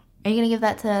 Oh, are you gonna give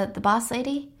that to the boss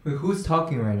lady? Wait, who's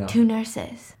talking right now? 2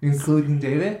 nurses. Including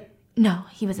David? No,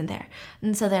 he wasn't there.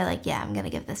 And so they're like, yeah, I'm going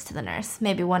to give this to the nurse.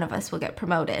 Maybe one of us will get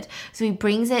promoted. So he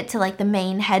brings it to the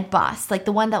main head boss,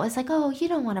 the one that was like, oh, you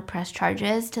don't want to press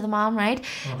charges to the mom, right?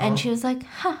 Uh-huh. And she was like,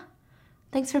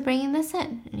 thanks for bringing this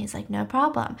in. And he's like, no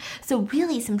problem. So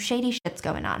really some shady shit's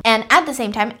going on. And at the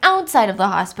same time, outside of the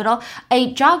hospital,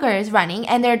 a jogger is running,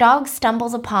 and their dog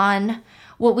stumbles upon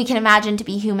what we can imagine to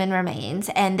be human remains,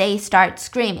 and they start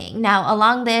screaming. Now,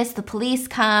 along this, the police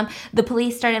come, the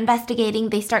police start investigating,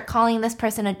 they start calling this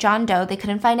person a John Doe. They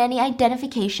couldn't find any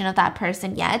identification of that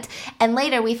person yet, and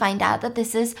later we find out that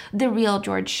this is the real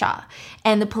George Shaw,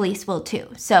 and the police will too.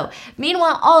 So,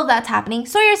 meanwhile, all of that's happening.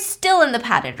 Sawyer's still in the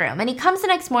padded room, and he comes the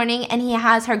next morning, and he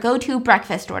has her go-to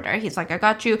breakfast order. He's like, I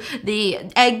got you the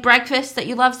egg breakfast that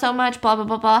you love so much, blah, blah,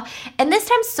 blah, blah. And this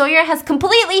time, Sawyer has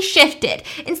completely shifted.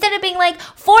 Instead of being like,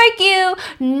 fork you,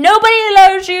 nobody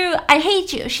loves you, I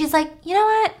hate you, she's like, you know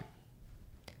what?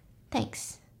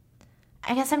 Thanks.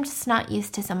 I guess I'm just not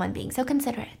used to someone being so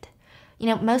considerate.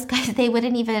 Most guys, they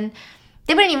wouldn't even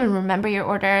remember your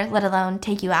order, let alone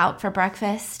take you out for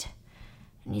breakfast.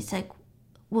 And he's like,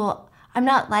 well, I'm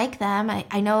not like them.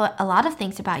 I know a lot of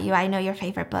things about you. I know your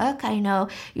favorite book. I know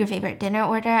your favorite dinner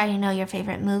order. I know your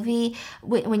favorite movie.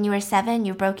 When you were 7,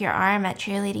 you broke your arm at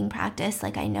cheerleading practice.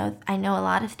 I know a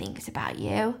lot of things about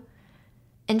you.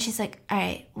 And she's like, all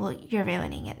right, well, you're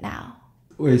ruining it now.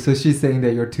 Wait, so she's saying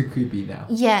that you're too creepy now?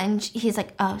 Yeah, and he's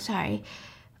like, oh, sorry.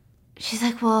 She's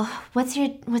like, well, what's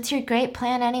your great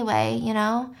plan anyway,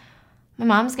 My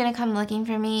mom's gonna come looking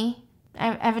for me.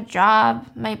 I have a job.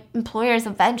 My employer's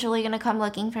eventually going to come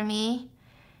looking for me.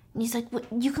 And he's like, well,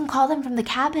 you can call them from the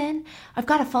cabin. I've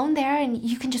got a phone there, and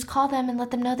you can just call them and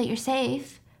let them know that you're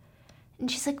safe.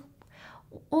 And she's like,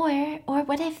 or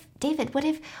what if, David, what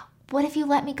if you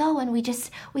let me go and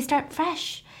we start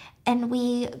fresh and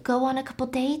we go on a couple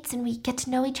dates and we get to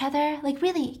know each other,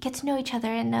 really get to know each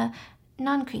other in a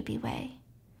non-creepy way.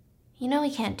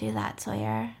 We can't do that,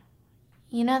 Sawyer.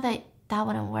 That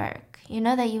wouldn't work.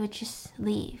 That you would just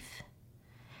leave.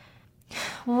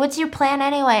 What's your plan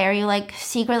anyway? Are you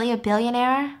secretly a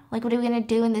billionaire? What are we gonna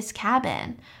do in this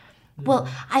cabin? Mm-hmm. Well,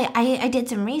 I did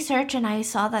some research, and I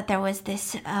saw that there was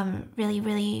this really,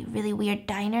 really, really weird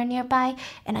diner nearby,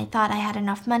 and I thought I had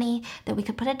enough money that we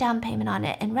could put a down payment on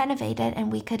it and renovate it,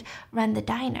 and we could run the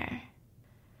diner.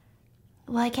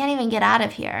 Well, I can't even get out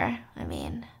of here.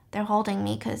 They're holding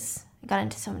me because I got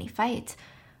into so many fights.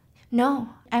 No,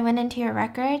 I went into your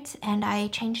records and I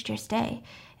changed your stay.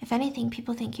 If anything,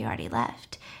 people think you already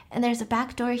left. And there's a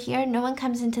back door here. No one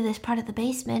comes into this part of the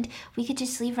basement. We could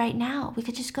just leave right now. We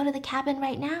could just go to the cabin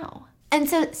right now. And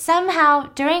so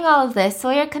somehow, during all of this,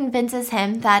 Sawyer convinces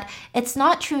him that it's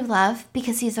not true love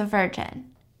because he's a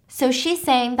virgin. So she's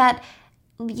saying that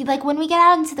like when we get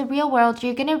out into the real world,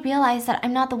 you're going to realize that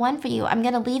I'm not the one for you. I'm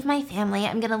going to leave my family.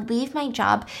 I'm going to leave my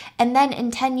job. And then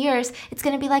in 10 years, it's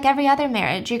going to be like every other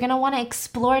marriage. You're going to want to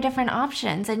explore different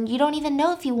options and you don't even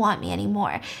know if you want me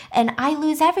anymore. And I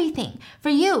lose everything for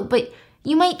you, but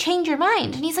you might change your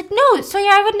mind. And he's like, no, Sawyer,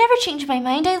 I would never change my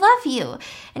mind. I love you.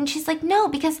 And she's like, no,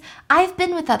 because I've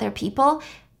been with other people.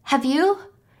 Have you?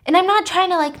 And I'm not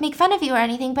trying to like make fun of you or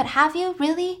anything, but have you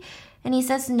really? And he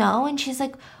says no. And she's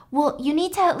like, well, you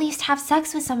need to at least have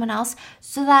sex with someone else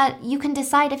so that you can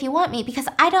decide if you want me, because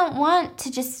I don't want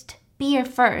to just be your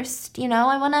first, you know?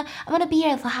 I want to be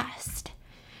your last.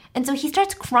 And so he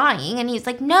starts crying and he's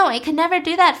like, no, I could never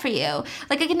do that for you.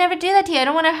 Like, I could never do that to you. I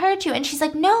don't want to hurt you. And she's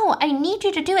like, no, I need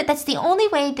you to do it. That's the only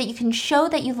way that you can show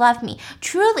that you love me.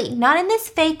 Truly, not in this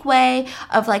fake way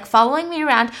of like following me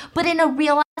around, but in a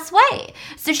real ass way.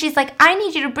 So she's like, I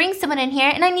need you to bring someone in here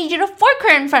and I need you to fork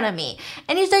her in front of me.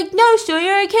 And he's like, no,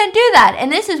 Sawyer, I can't do that.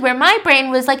 And this is where my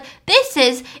brain was like, this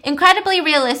is incredibly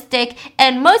realistic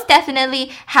and most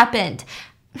definitely happened.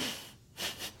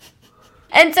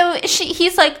 And so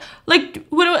he's like, who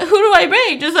do I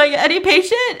bring? Just like any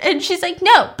patient? And she's like,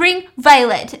 no, bring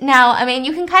Violet. Now, I mean,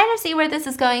 you can kind of see where this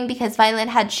is going because Violet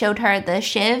had showed her the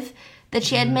shiv that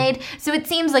she had made. So it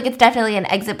seems like it's definitely an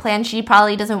exit plan. She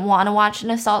probably doesn't want to watch an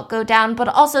assault go down, but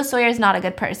also Sawyer's not a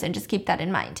good person. Just keep that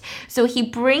in mind. So he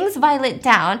brings Violet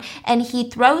down and he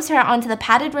throws her onto the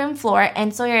padded room floor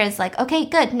and Sawyer is like, okay,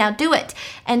 good, now do it.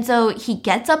 And so he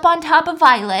gets up on top of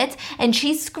Violet and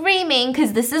she's screaming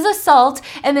because this is assault.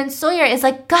 And then Sawyer is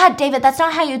like, God, David, that's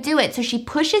not how you do it. So she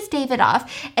pushes David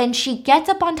off and she gets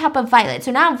up on top of Violet.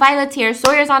 So now Violet's here,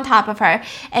 Sawyer's on top of her,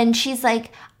 and she's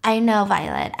like, I know,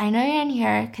 Violet. I know you're in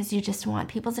here because you just want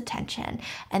people's attention.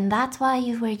 And that's why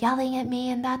you were yelling at me.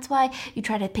 And that's why you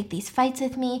try to pick these fights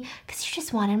with me because you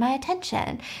just wanted my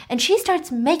attention. And she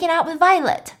starts making out with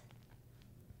Violet.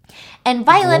 And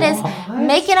Violet is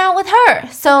making out with her.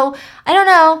 So, I don't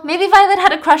know. Maybe Violet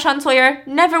had a crush on Sawyer.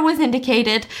 Never was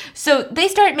indicated. So, they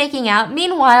start making out.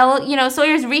 Meanwhile, you know,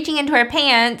 Sawyer's reaching into her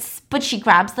pants, but she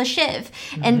grabs the shiv.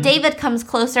 Mm-hmm. And David comes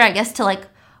closer, I guess, to like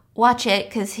watch it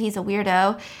because he's a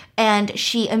weirdo, and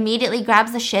she immediately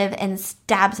grabs the shiv and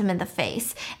stabs him in the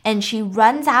face, and she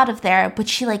runs out of there, but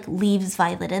she like leaves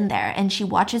Violet in there, and she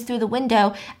watches through the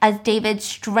window as David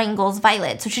strangles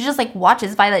Violet. So she just like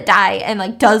watches Violet die and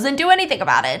like doesn't do anything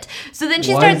about it. So then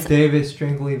she starts. Why is David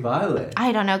strangling Violet?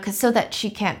 I don't know, because so that she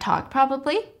can't talk,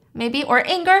 probably, maybe, or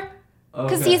anger.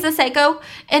 Because he's a psycho.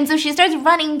 And so she starts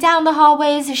running down the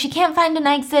hallways. She can't find an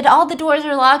exit. All the doors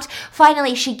are locked.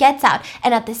 Finally, she gets out.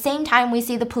 And at the same time, we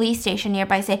see the police station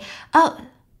nearby say, oh,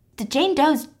 the Jane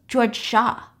Doe's George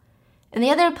Shaw. And the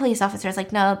other police officer is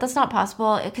like, no, that's not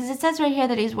possible. Because it says right here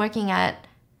that he's working at...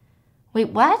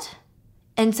 Wait, what?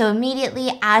 And so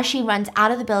immediately as she runs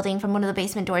out of the building from one of the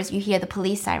basement doors, you hear the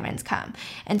police sirens come.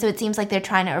 And so it seems like they're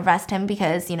trying to arrest him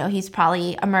because, you know, he's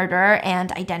probably a murderer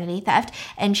and identity theft.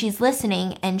 And she's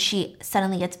listening and she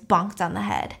suddenly gets bonked on the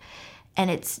head.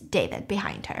 And it's David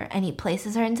behind her. And he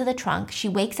places her into the trunk. She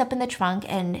wakes up in the trunk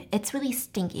and it's really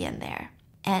stinky in there.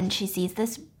 And she sees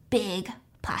this big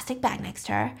plastic bag next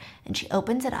to her. And she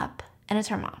opens it up and it's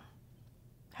her mom.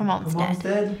 Her mom's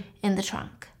dead in the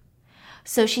trunk.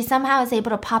 So she somehow is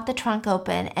able to pop the trunk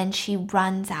open and she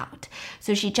runs out.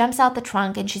 So she jumps out the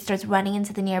trunk and she starts running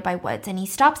into the nearby woods, and he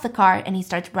stops the car and he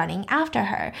starts running after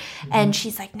her. Mm-hmm. And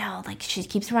she's like, no, like she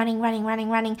keeps running.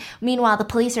 Meanwhile, the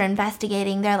police are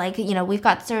investigating. They're like, you know, we've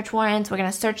got search warrants. We're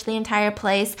going to search the entire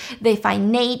place. They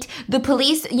find Nate. The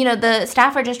police, you know, the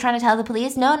staff are just trying to tell the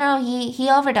police, no, he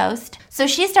overdosed. So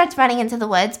she starts running into the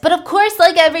woods. But of course,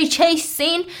 like every chase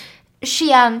scene,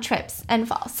 she trips and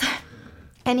falls.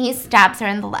 And he stabs her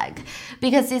in the leg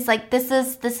because he's like, this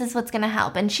is what's going to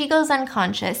help. And she goes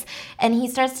unconscious and he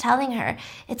starts telling her,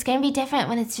 it's going to be different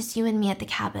when it's just you and me at the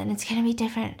cabin. It's going to be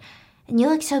different. And you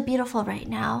look so beautiful right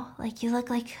now. Like you look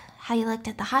like how you looked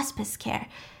at the hospice care.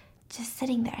 Just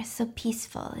sitting there, so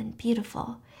peaceful and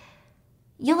beautiful.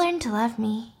 You'll learn to love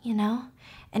me, you know?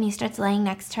 And he starts laying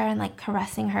next to her and like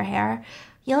caressing her hair.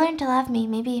 You'll learn to love me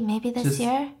maybe this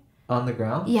year. On the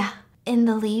ground? Yeah. In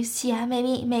the leaves, yeah,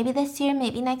 maybe this year,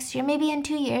 maybe next year, maybe in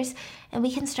 2 years, and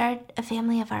we can start a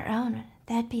family of our own.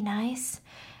 That'd be nice.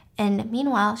 And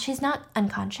meanwhile, she's not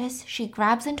unconscious. She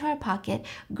grabs into her pocket,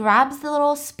 grabs the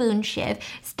little spoon shiv,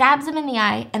 stabs him in the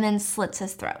eye, and then slits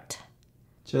his throat.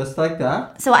 Just like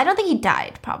that? So I don't think he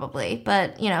died, probably.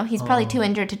 But, he's probably too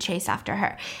injured to chase after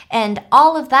her. And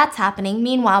all of that's happening.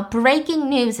 Meanwhile, breaking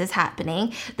news is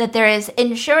happening that there is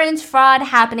insurance fraud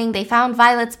happening. They found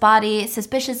Violet's body,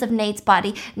 suspicious of Nate's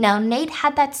body. Now, Nate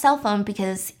had that cell phone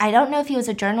because I don't know if he was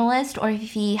a journalist or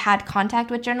if he had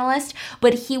contact with journalists,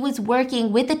 but he was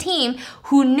working with a team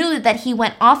who knew that he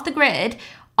went off the grid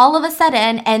all of a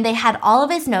sudden, and they had all of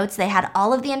his notes, they had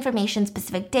all of the information,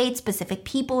 specific dates, specific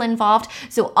people involved,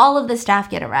 so all of the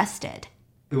staff get arrested.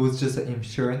 It was just an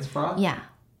insurance fraud? Yeah.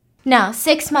 Now,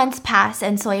 6 months pass,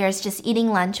 and Sawyer's just eating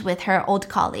lunch with her old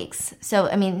colleagues. So,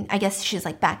 I guess she's,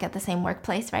 back at the same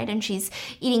workplace, right? And she's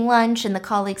eating lunch, and the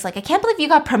colleague's like, I can't believe you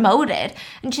got promoted.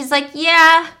 And she's like,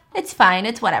 yeah, it's fine,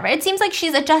 it's whatever. It seems like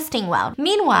she's adjusting well.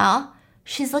 Meanwhile,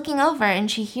 she's looking over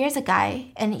and she hears a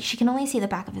guy, and she can only see the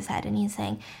back of his head, and he's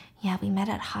saying, yeah, we met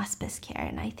at hospice care,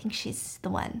 and I think she's the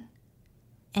one.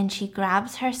 And she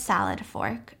grabs her salad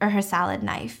fork, or her salad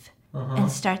knife,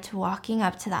 and starts walking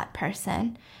up to that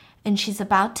person, and she's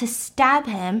about to stab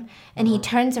him, and he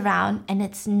turns around, and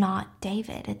it's not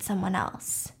David, it's someone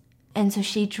else. And so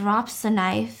she drops the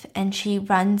knife, and she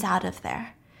runs out of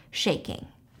there, shaking.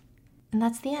 And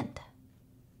that's the end.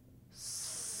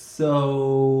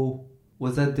 So...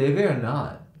 was that David or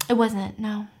not? It wasn't,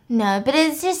 no. No, but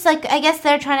it's just I guess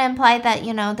they're trying to imply that,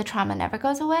 the trauma never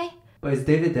goes away. But is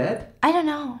David dead? I don't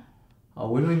know. Oh,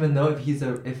 we don't even know if he's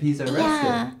arrested.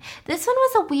 Yeah. This one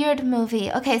was a weird movie.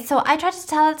 Okay, so I tried to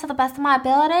tell it to the best of my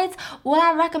abilities. Would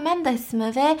I recommend this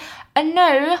movie?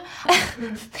 No.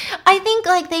 I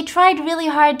think, they tried really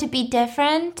hard to be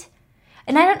different.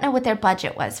 And I don't know what their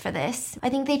budget was for this. I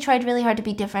think they tried really hard to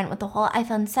be different with the whole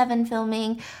iPhone 7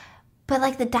 filming.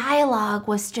 But, the dialogue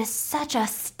was just such a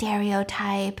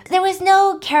stereotype. There was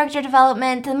no character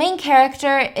development. The main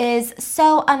character is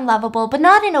so unlovable, but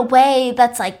not in a way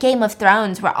that's like Game of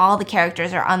Thrones, where all the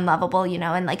characters are unlovable,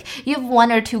 and, you have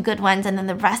one or two good ones, and then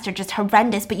the rest are just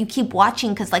horrendous, but you keep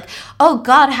watching because, oh,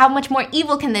 God, how much more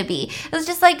evil can they be? It was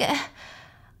just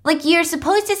you're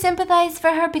supposed to sympathize for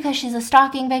her because she's a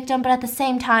stalking victim, but at the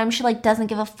same time, she, doesn't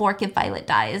give a fork if Violet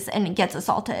dies and gets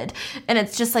assaulted. And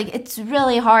it's just, it's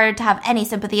really hard to have any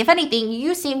sympathy. If anything,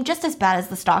 you seem just as bad as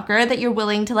the stalker, that you're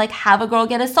willing to, have a girl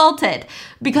get assaulted.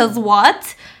 Because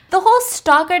what? The whole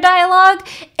stalker dialogue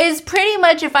is pretty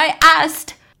much if I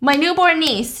asked my newborn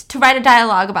niece to write a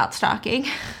dialogue about stalking.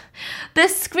 The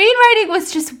screenwriting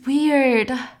was just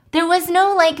weird. There was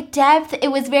no, depth.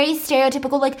 It was very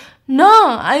stereotypical,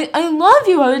 no, I love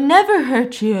you. I would never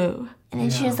hurt you. And then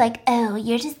she was like, oh,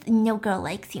 you're just, no girl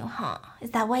likes you, huh?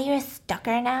 Is that why you're a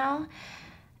stalker now?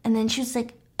 And then she was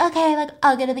like, okay,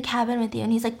 I'll go to the cabin with you.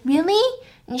 And he's like, really?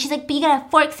 And she's like, but you gotta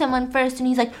fork someone first. And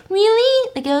he's like,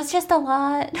 really? It was just a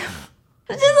lot.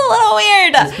 It's just a little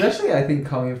weird. Especially, I think,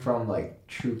 coming from,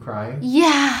 true crime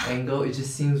angle, it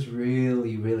just seems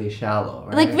really, really shallow,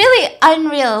 right? Really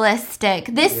unrealistic.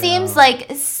 This seems like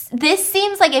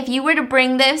if you were to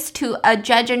bring this to a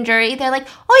judge and jury, they're like,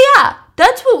 oh yeah,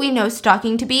 that's what we know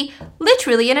stalking to be,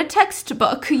 literally in a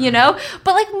textbook,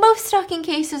 But most stalking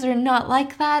cases are not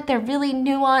like that. They're really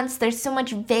nuanced. There's so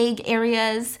much vague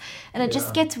areas, and it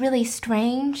just gets really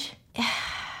strange.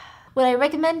 Would I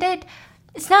recommend it?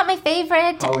 It's not my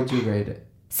favorite. How would you rate it?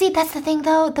 See, that's the thing,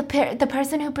 though. The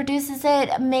person who produces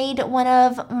it made one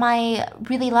of my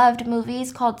really loved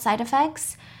movies called Side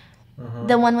Effects.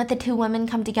 The one with the two women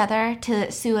come together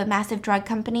to sue a massive drug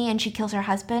company, and she kills her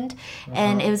husband.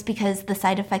 And it was because the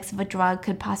side effects of a drug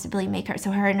could possibly make her...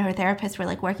 So her and her therapist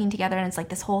were, working together, and it's,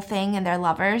 this whole thing, and they're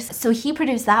lovers. So he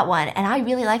produced that one, and I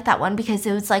really liked that one because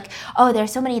it was oh,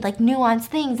 there's so many, nuanced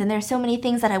things, and there's so many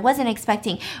things that I wasn't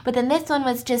expecting. But then this one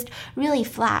was just really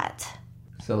flat.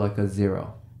 So, a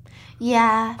 0.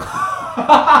 Yeah.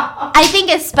 I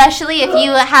think especially if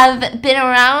you have been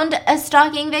around a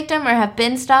stalking victim or have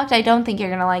been stalked, I don't think you're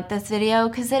going to like this video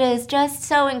because it is just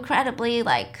so incredibly,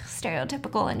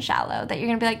 stereotypical and shallow that you're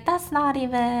going to be like, that's not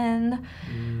even...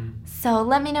 So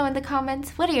let me know in the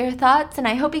comments, what are your thoughts? And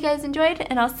I hope you guys enjoyed,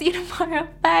 and I'll see you tomorrow.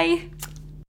 Bye.